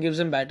comes and gives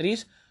him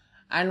batteries,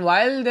 and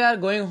while they are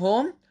going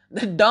home,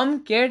 the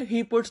dumb kid,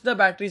 he puts the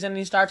batteries and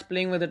he starts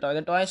playing with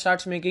the toy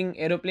starts making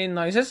aeroplane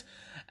noises.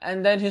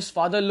 And then his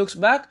father looks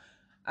back,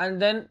 and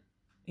then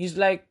he's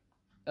like,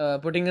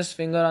 putting his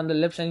finger on the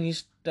lips, and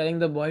he's telling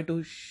the boy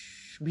to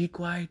shh, be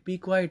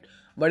quiet.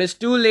 But it's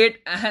too late,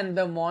 and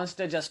the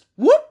monster just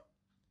whoop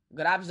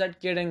grabs that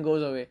kid and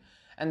goes away.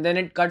 And then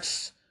it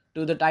cuts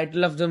to the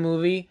title of the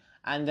movie,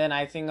 and then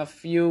I think a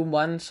few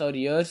months or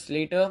years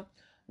later,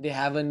 they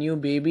have a new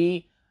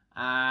baby,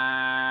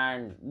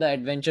 and the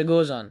adventure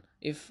goes on.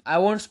 If I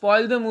won't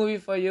spoil the movie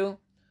for you,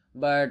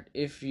 but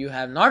if you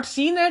have not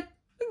seen it,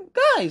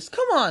 guys,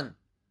 come on,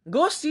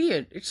 go see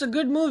it. It's a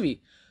good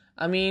movie.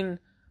 I mean,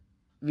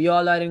 we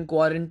all are in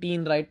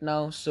quarantine right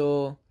now,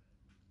 so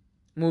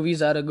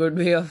movies are a good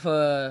way of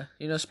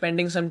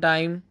spending some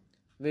time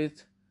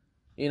with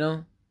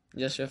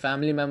just your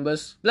family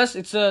members. Plus,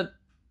 it's a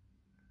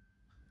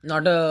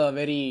not a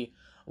very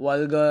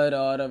vulgar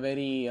or a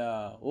very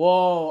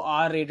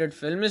R-rated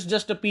film. It's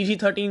just a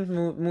PG-13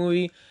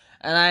 movie,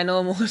 and I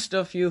know most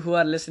of you who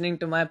are listening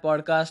to my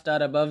podcast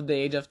are above the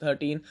age of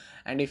 13.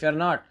 And if you're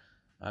not,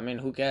 I mean,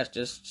 who cares?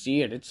 Just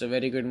see it. It's a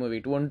very good movie.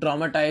 It won't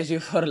traumatize you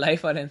for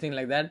life or anything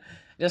like that.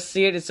 Just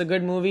see it. It's a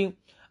good movie.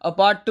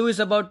 Part 2 was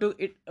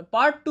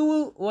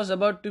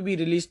about to be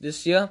released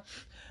this year,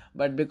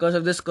 but because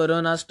of this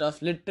corona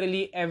stuff,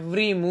 literally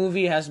every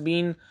movie has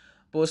been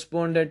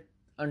postponed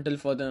until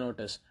further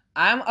notice.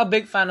 I'm a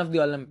big fan of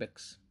the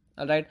Olympics.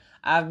 Alright,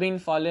 I've been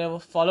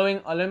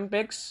following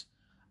Olympics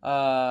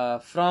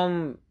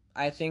from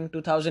I think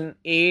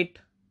 2008.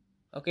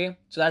 Okay,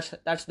 so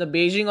that's the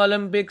Beijing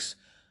Olympics,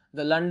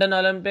 the London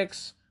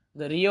Olympics,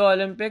 the Rio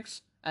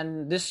Olympics,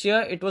 and this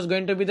year it was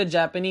going to be the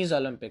Japanese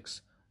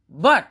Olympics.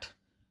 But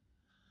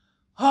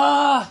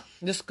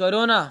this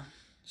corona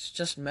is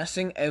just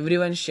messing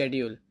everyone's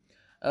schedule.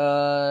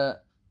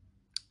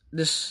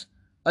 This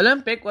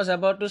Olympic was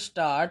about to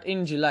start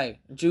in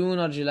June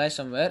or July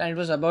somewhere, and it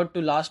was about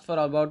to last for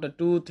about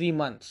 2-3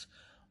 months.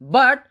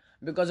 But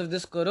because of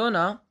this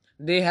corona,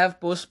 they have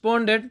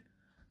postponed it,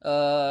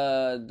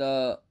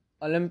 the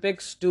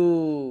Olympics,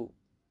 to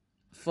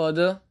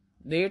further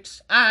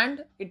dates,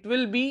 and it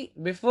will be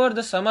before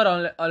the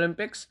Summer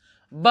Olympics,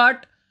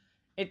 but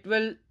it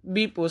will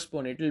be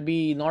postponed. It will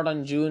be not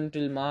on June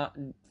till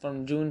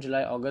from June,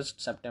 July, August,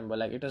 September.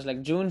 Like it was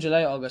like June,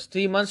 July, August,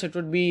 3 months it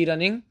would be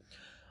running.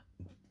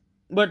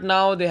 But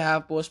now they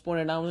have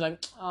postponed it. I was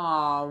like,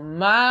 oh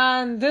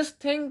man, this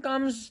thing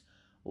comes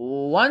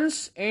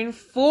once in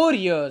 4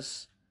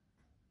 years.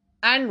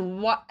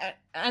 And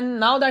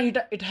now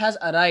that it has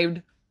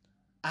arrived,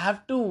 I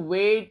have to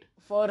wait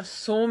for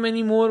so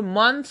many more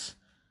months.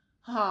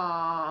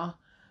 Now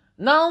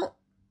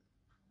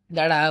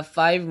that I have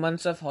 5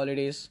 months of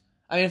holidays.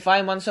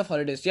 5 months of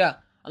holidays. Yeah,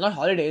 not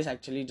holidays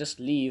actually,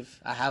 just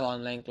leave. I have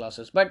online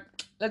classes. But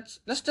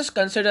let's just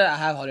consider I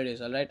have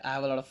holidays, alright? I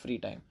have a lot of free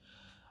time.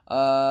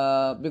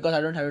 Because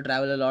I don't have to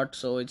travel a lot,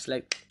 so it's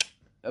like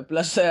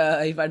plus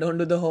if I don't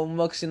do the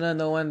homeworks,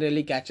 no one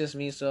really catches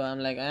me, so I'm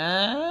like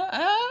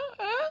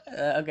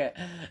okay.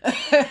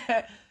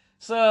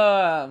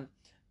 So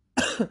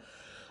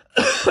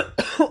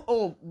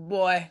oh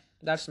boy,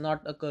 that's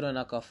not a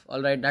corona cough.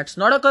 Alright, that's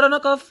not a corona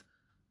cough.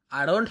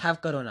 I don't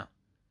have corona.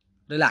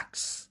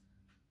 Relax.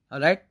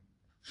 Alright,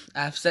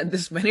 I've said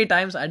this many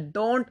times. I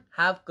don't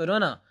have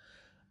corona.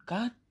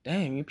 God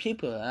damn, you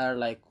people are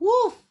like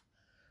woof,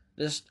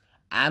 just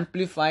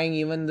amplifying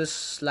even the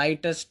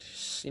slightest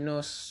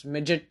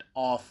smidget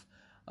of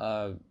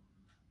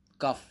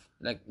cough.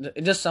 Like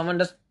it just someone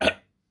does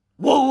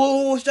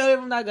whoa, stay away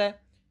from that guy,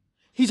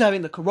 he's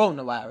having the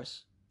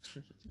coronavirus.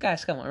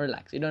 Guys, come on,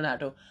 relax. You don't have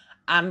to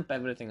amp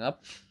everything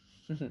up.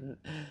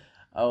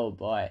 Oh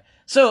boy.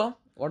 So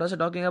what was I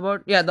talking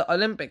about? Yeah, the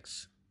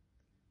Olympics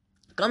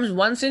comes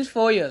once in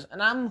 4 years,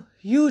 and I'm a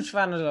huge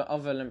fan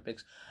of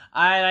Olympics.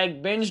 I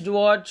binge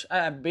watched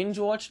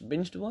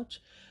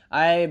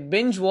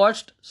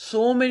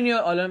so many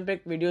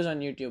Olympic videos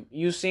on YouTube.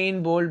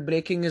 Usain Bolt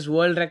breaking his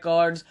world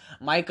records,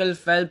 Michael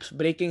Phelps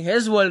breaking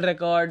his world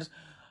records,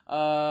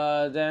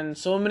 then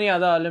so many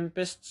other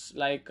Olympists,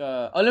 like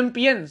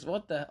Olympians.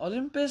 What the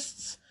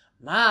Olympists?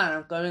 Man,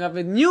 I'm coming up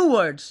with new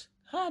words.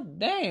 God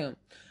damn.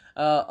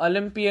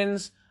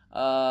 Olympians,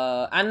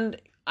 and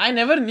I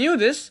never knew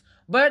this,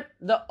 but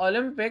the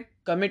Olympic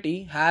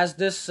Committee has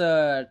this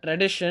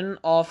tradition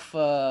of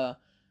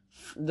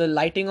the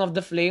lighting of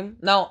the flame.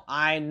 Now,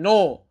 I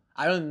know,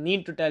 I don't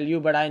need to tell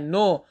you, but I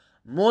know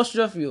most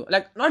of you,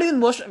 like not even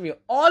most of you,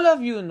 all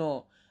of you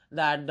know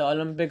that the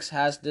Olympics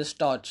has this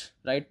torch,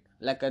 right?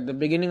 Like at the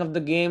beginning of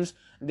the games,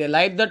 they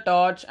light the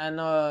torch,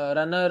 and a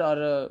runner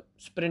or a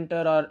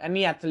sprinter or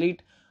any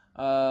athlete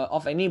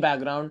of any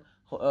background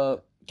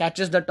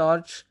catches the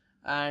torch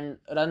and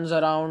runs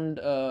around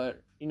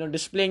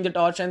displaying the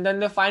torch, and then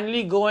they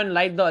finally go and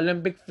light the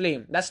Olympic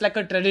flame. That's like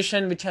a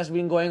tradition which has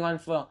been going on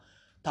for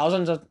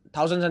thousands and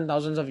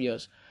thousands of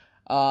years.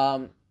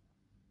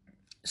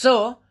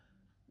 So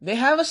they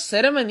have a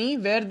ceremony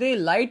where they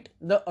light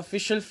the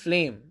official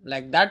flame.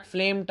 Like that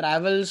flame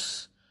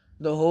travels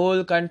the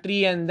whole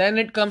country, and then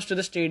it comes to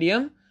the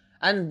stadium,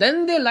 and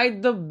then they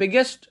light the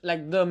biggest,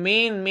 like the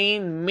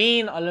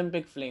main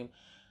Olympic flame.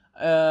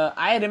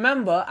 I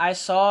remember I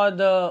saw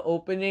the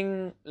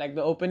opening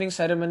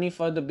ceremony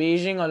for the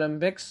Beijing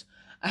Olympics,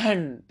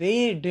 and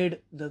they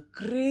did the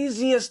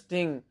craziest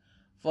thing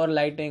for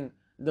lighting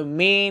the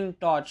main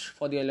torch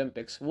for the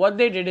Olympics. What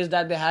they did is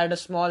that they had a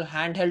small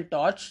handheld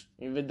torch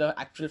with the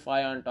actual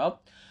fire on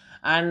top,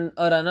 and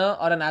a runner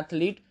or an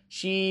athlete,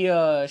 she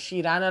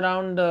ran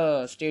around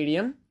the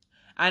stadium,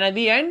 and at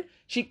the end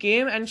she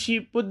came and she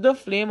put the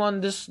flame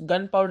on this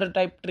gunpowder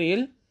type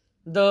trail.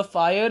 The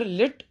fire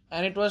lit,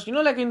 and it was,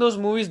 like in those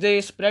movies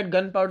they spread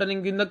gunpowder.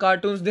 In the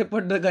cartoons they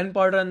put the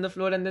gunpowder on the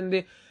floor and then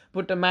they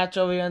put a match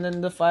away, and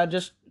then the fire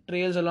just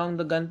trails along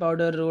the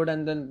gunpowder road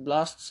and then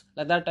blasts,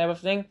 like that type of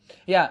thing.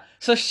 Yeah,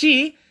 so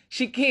she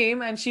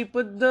came and she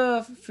put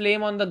the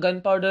flame on the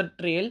gunpowder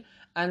trail,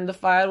 and the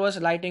fire was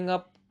lighting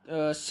up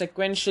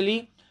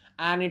sequentially,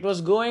 and it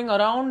was going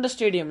around the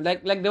stadium,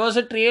 like there was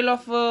a trail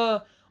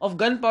of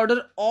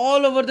gunpowder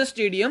all over the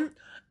stadium.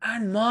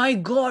 And my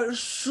god, it's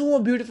so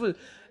beautiful.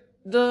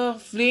 The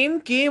flame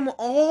came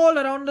all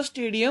around the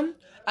stadium,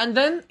 and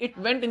then it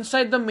went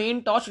inside the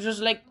main torch, which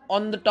was like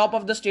on the top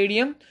of the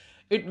stadium.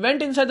 It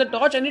went inside the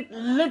torch and it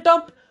lit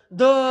up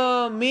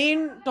the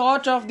main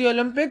torch of the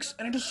Olympics,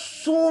 and it was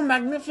so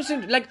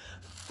magnificent. Like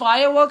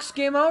fireworks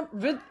came out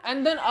with,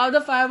 and then other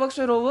fireworks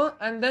were over,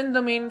 and then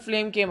the main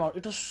flame came out.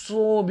 It was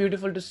so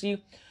beautiful to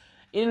see.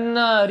 In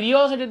Rio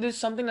also did this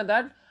something like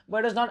that,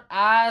 but it's not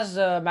as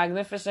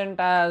magnificent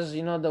as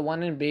the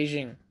one in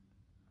Beijing.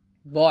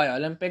 Boy,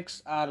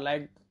 Olympics are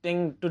like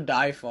thing to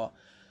die for.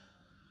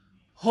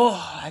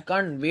 Oh, I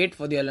can't wait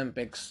for the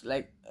Olympics.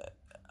 Like,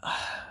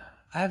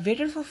 I've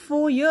waited for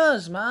 4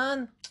 years,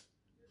 man.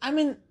 I'm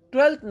in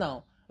 12th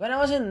now. When I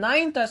was in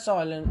ninth, I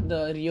saw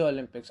the Rio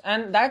Olympics,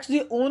 and that's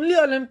the only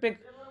Olympic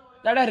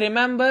that I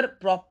remember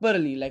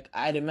properly. Like,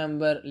 I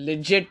remember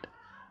legit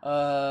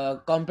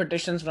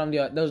competitions from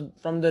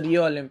the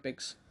Rio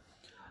Olympics.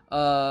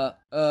 Uh,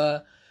 uh,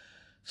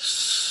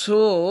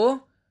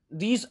 so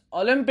these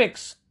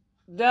Olympics,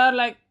 they are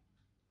like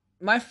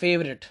my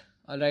favorite.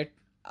 All right.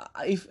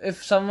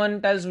 If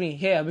someone tells me,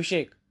 hey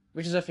Abhishek,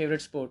 which is a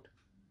favorite sport,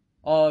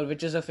 or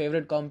which is a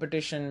favorite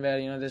competition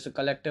where there's a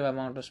collective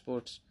amount of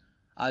sports,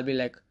 I'll be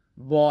like,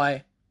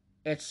 boy,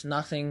 it's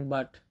nothing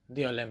but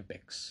the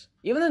Olympics.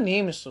 Even the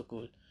name is so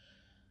cool.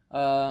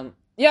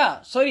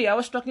 Yeah, sorry, I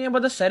was talking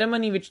about the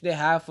ceremony which they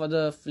have for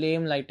the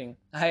flame lighting.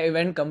 I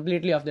went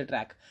completely off the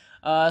track.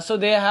 So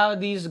they have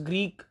these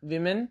Greek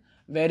women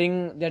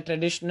wearing their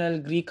traditional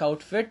Greek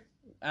outfit,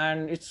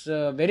 and it's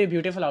a very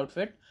beautiful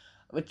outfit.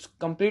 It's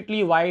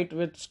completely white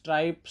with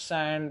stripes,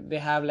 and they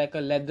have like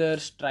a leather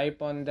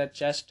stripe on their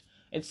chest.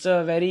 It's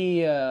a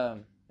very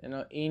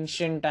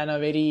ancient and a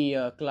very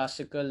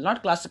classical,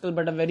 not classical,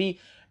 but a very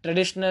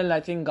traditional,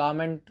 I think,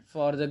 garment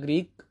for the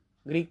Greek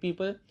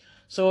people.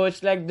 So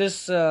it's like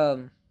this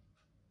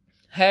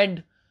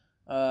head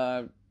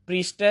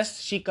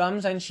priestess. She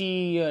comes and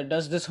she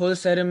does this whole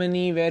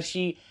ceremony where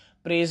she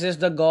praises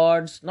the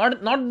gods, not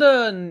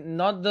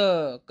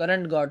the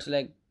current gods,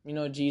 like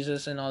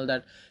Jesus and all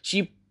that.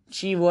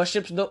 She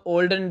worships the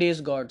olden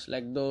days gods,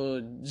 like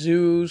the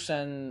Zeus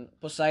and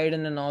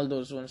Poseidon and all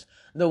those ones,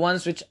 the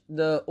ones which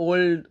the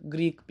old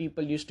Greek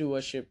people used to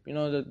worship,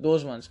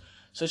 those ones.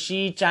 So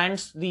she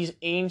chants these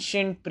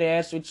ancient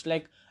prayers which,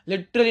 like,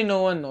 literally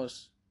no one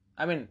knows.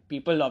 I mean,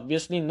 people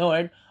obviously know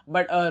it,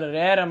 but a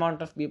rare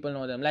amount of people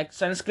know them. Like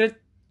Sanskrit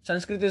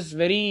is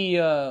very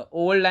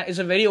old. It's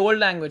a very old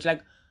language.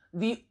 Like,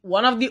 the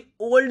one of the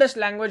oldest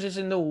languages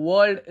in the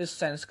world is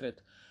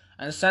Sanskrit.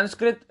 And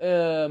Sanskrit,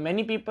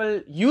 many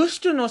people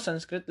used to know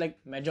Sanskrit. Like,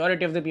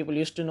 majority of the people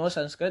used to know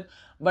Sanskrit.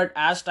 But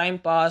as time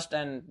passed,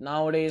 and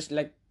nowadays,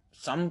 like,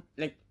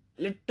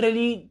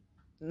 literally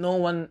no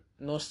one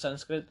knows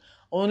Sanskrit.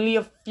 Only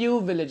a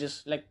few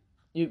villages, like,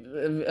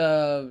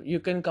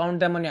 you can count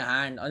them on your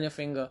hand, on your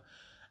finger.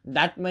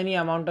 That many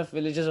amount of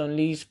villages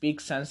only speak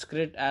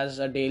Sanskrit as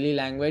a daily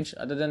language.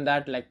 Other than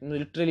that, like,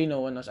 literally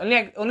no one knows.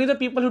 Only the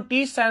people who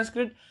teach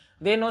Sanskrit,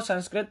 they know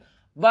Sanskrit,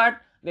 but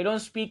they don't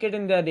speak it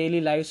in their daily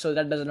life, so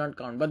that does not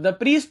count. But the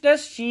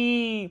priestess,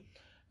 she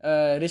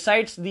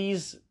recites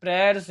these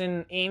prayers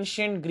in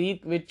ancient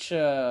Greek, which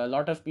a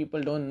lot of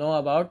people don't know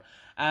about.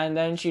 And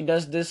then she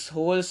does this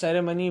whole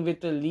ceremony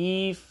with a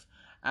leaf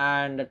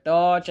and a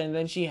torch, and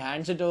then she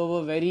hands it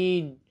over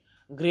very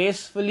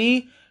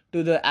gracefully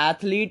to the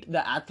athlete.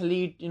 The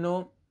athlete,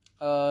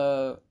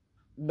 but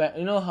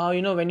how,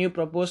 when you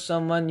propose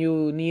someone,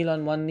 you kneel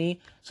on one knee.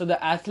 So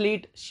the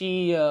athlete,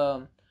 she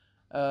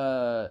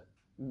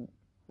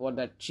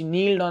she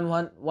kneeled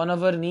on one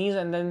of her knees,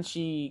 and then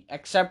she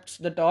accepts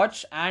the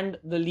torch and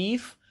the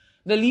leaf.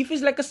 The leaf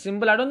is like a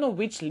symbol. I don't know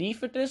which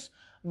leaf it is,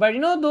 but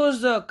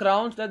those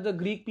crowns that the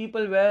Greek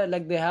people wear,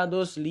 like, they have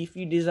those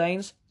leafy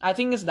designs. I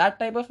think it's that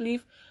type of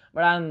leaf,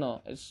 but I don't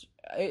know.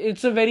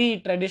 It's a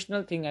very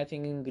traditional thing, I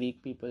think, in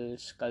Greek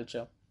people's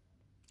culture.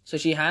 So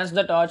she hands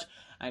the torch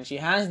and she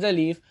hands the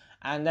leaf,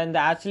 and then the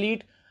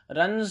athlete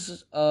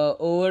runs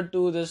over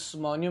to this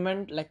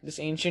monument, like this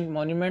ancient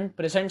monument,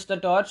 presents the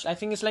torch. I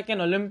think it's like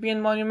an Olympian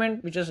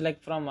monument, which is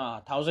like from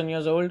 1,000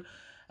 years old,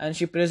 and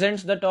she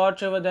presents the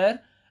torch over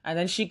there, and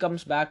then she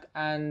comes back,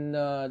 and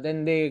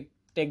then they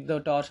take the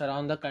torch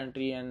around the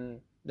country,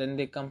 and Then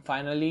they come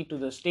finally to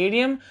the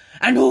stadium,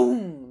 and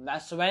boom,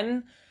 that's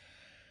when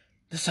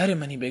the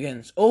ceremony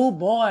begins. Oh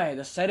boy,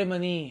 the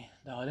ceremony,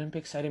 the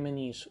Olympic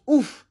ceremonies.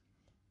 Oof.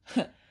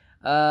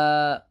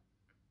 uh,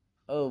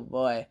 oh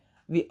boy,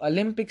 the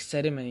Olympic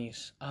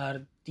ceremonies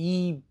are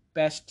the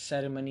best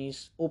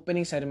ceremonies,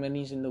 opening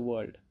ceremonies in the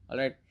world. All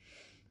right,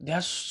 they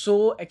are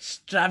so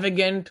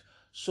extravagant,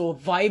 so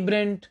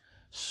vibrant,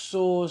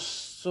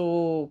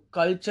 so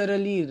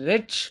culturally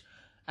rich,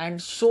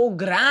 and so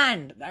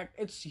grand that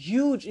it's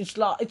huge. It's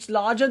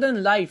larger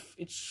than life.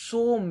 It's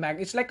so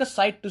it's like a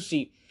sight to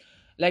see.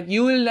 Like,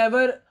 you will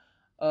never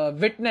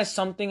witness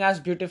something as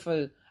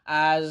beautiful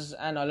as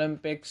an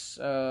Olympics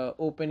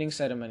opening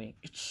ceremony.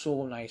 It's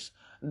so nice.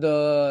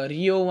 The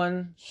Rio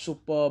one,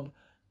 superb.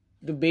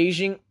 The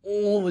Beijing,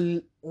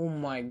 oh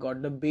my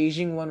god, the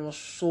Beijing one was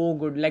so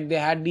good. Like, they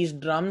had these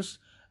drums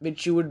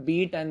which you would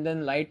beat, and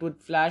then light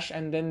would flash,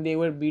 and then they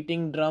were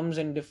beating drums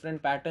in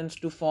different patterns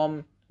to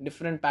form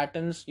different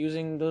patterns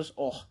using those.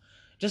 Oh,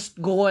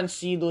 just go and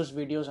see those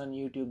videos on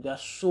YouTube. They are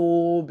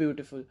so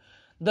beautiful.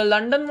 The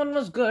London one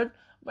was good,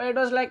 but it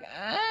was like,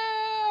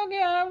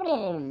 okay, blah,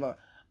 blah, blah.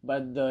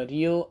 But the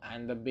Rio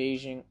and the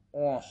Beijing,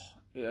 oh,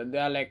 they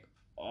are like,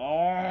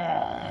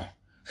 oh.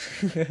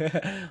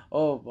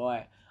 Oh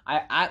boy.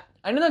 I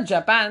know that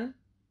Japan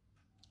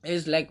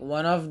is like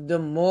one of the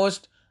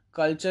most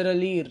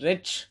culturally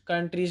rich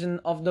countries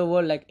of the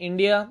world, like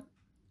India,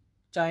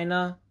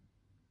 China,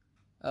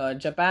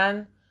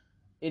 Japan,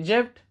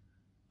 Egypt,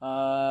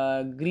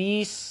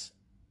 Greece,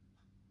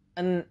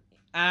 and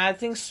I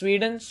think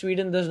Sweden,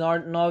 there's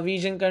not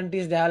Norwegian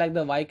countries, they have like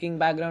the Viking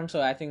background,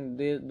 so I think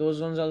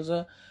those ones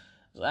also.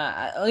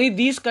 Only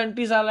these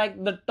countries are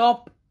like the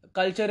top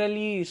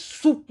culturally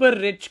super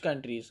rich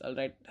countries, all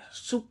right,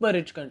 super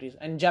rich countries,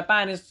 and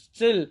Japan is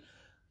still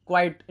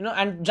quite,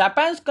 and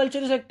Japan's culture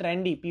is like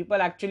trendy. People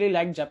actually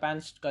like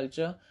Japan's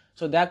culture,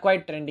 so they're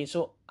quite trendy.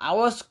 So I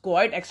was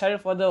quite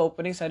excited for the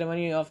opening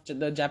ceremony of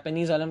the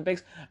Japanese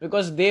Olympics,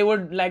 because they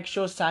would like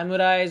show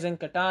samurais and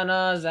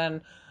katanas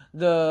and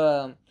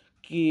the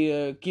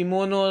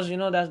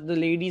kimonos, that's the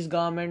ladies'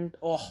 garment.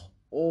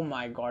 Oh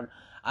my god,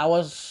 I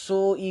was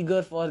so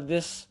eager for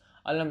this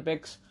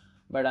Olympics,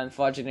 but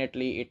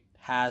unfortunately it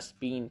has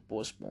been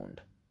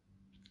postponed.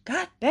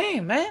 God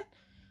damn, man,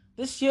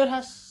 this year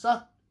has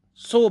sucked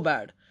so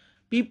bad.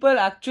 People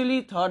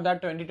actually thought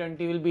that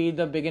 2020 will be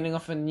the beginning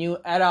of a new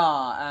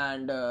era,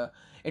 and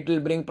it will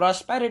bring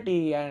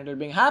prosperity, and it will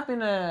bring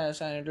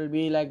happiness, and it will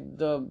be like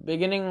the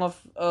beginning of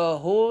a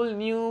whole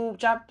new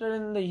chapter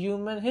in the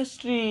human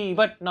history.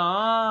 But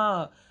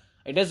nah,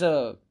 it is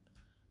a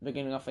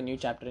beginning of a new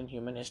chapter in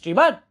human history,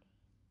 but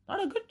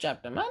not a good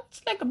chapter, man.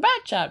 It's like a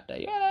bad chapter.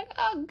 You're like,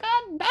 oh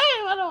god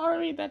damn, I don't want to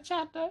read that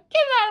chapter.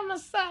 Get out of my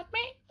sight,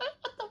 man. What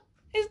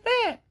the is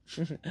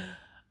there?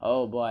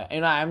 Oh boy.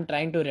 I'm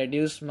trying to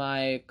reduce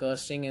my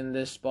cursing in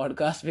this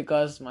podcast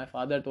because my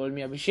father told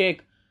me,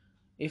 Abhishek,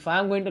 if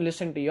I'm going to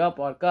listen to your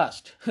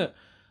podcast,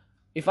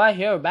 if I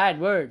hear bad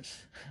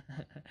words,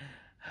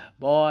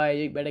 boy,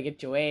 you better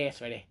get your ass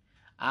ready.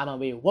 I'm gonna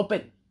be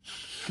whooping.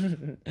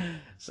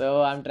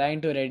 So I'm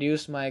trying to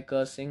reduce my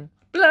cursing.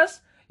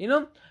 Plus,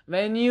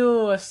 when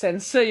you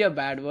censor your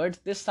bad words,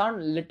 they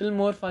sound a little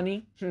more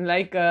funny.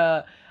 Like,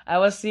 I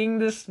was seeing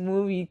this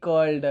movie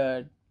called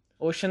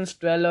Oceans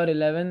 12 or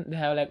 11. They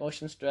have like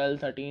Oceans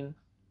 12, 13,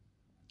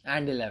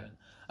 and 11.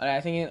 Or I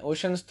think in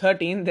Oceans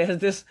 13, there's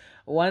this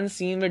one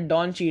scene with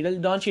Don Cheadle.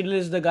 Don Cheadle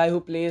is the guy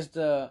who plays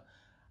the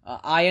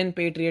Iron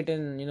Patriot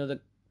in, the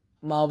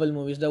Marvel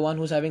movies, the one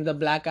who's having the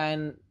black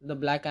Iron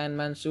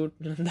Man suit.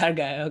 That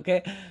guy,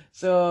 okay?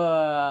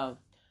 So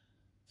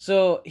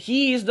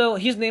his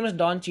name is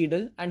Don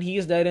Cheadle, and he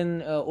is there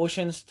in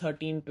Oceans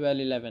 13, 12,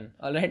 11.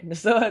 All right.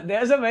 So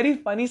there's a very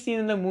funny scene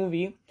in the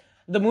movie.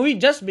 The movie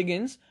just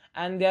begins,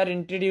 and they are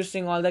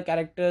introducing all the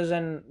characters,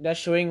 and they're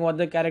showing what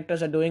the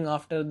characters are doing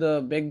after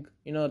the big,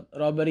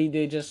 robbery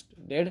they just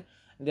did.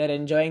 They're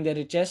enjoying their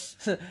riches.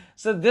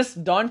 So this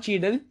Don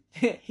Cheadle,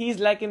 he's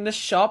like in the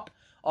shop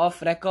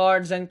of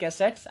records and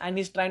cassettes, and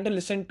he's trying to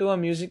listen to a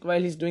music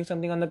while he's doing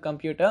something on the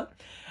computer.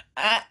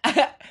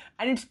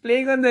 And it's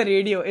playing on the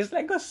radio. It's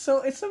like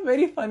it's a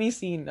very funny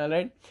scene. All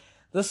right,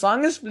 the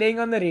song is playing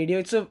on the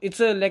radio. It's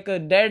a like a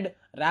dead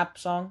rap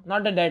song,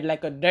 not a dead,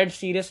 like a dead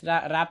serious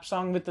rap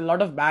song with a lot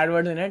of bad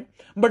words in it,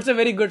 but it's a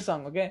very good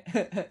song. Okay.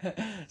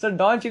 So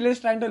Don Cheadle is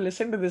trying to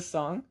listen to this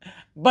song,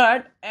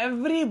 but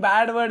every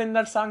bad word in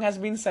that song has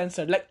been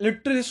censored. Like,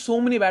 literally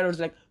so many bad words,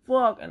 like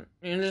fuck, and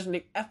just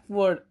like F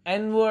word,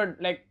 N word,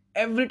 like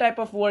every type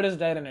of word is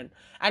there in it,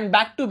 and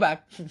back to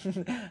back.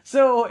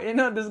 So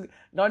this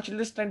Don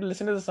Cheadle is trying to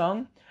listen to the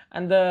song,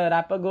 and the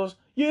rapper goes,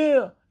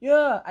 yeah,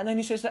 and then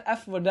he says the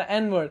F word, the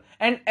N word,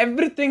 and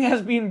everything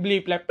has been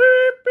bleeped, like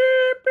beep,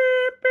 beep,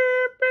 beep,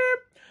 beep,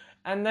 beep.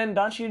 And then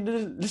Don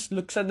Cheadle just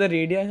looks at the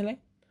radio and he's like,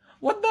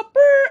 what the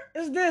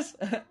beep is this?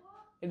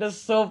 It was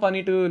so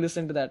funny to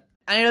listen to that,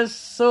 and it was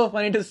so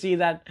funny to see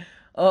that.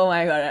 Oh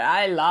my god,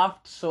 I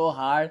laughed so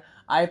hard.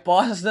 I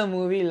paused the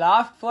movie,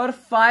 laughed for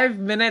 5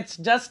 minutes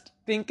just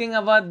thinking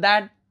about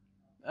that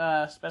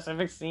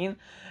specific scene,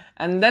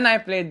 And then I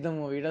played the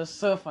movie. It was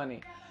so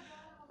funny.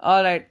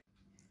 Alright.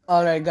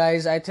 Alright,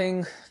 guys. I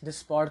think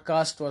this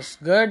podcast was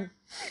good.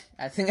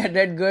 I think I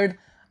did good.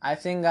 I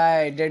think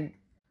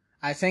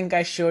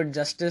I showed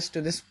justice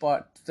to the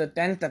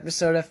 10th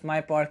episode of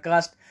my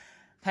podcast.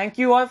 Thank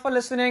you all for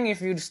listening. If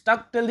you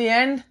stuck till the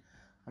end,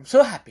 I'm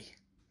so happy.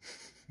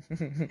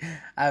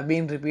 I've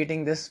been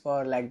repeating this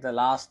for like the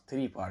last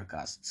 3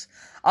 podcasts.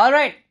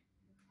 Alright.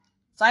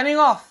 Signing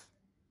off.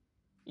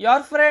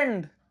 Your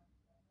friend.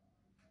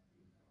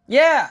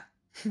 Yeah.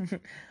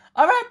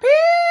 Alright, peace.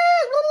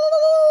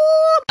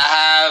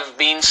 I have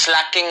been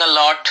slacking a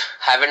lot.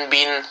 Haven't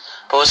been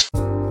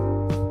posting.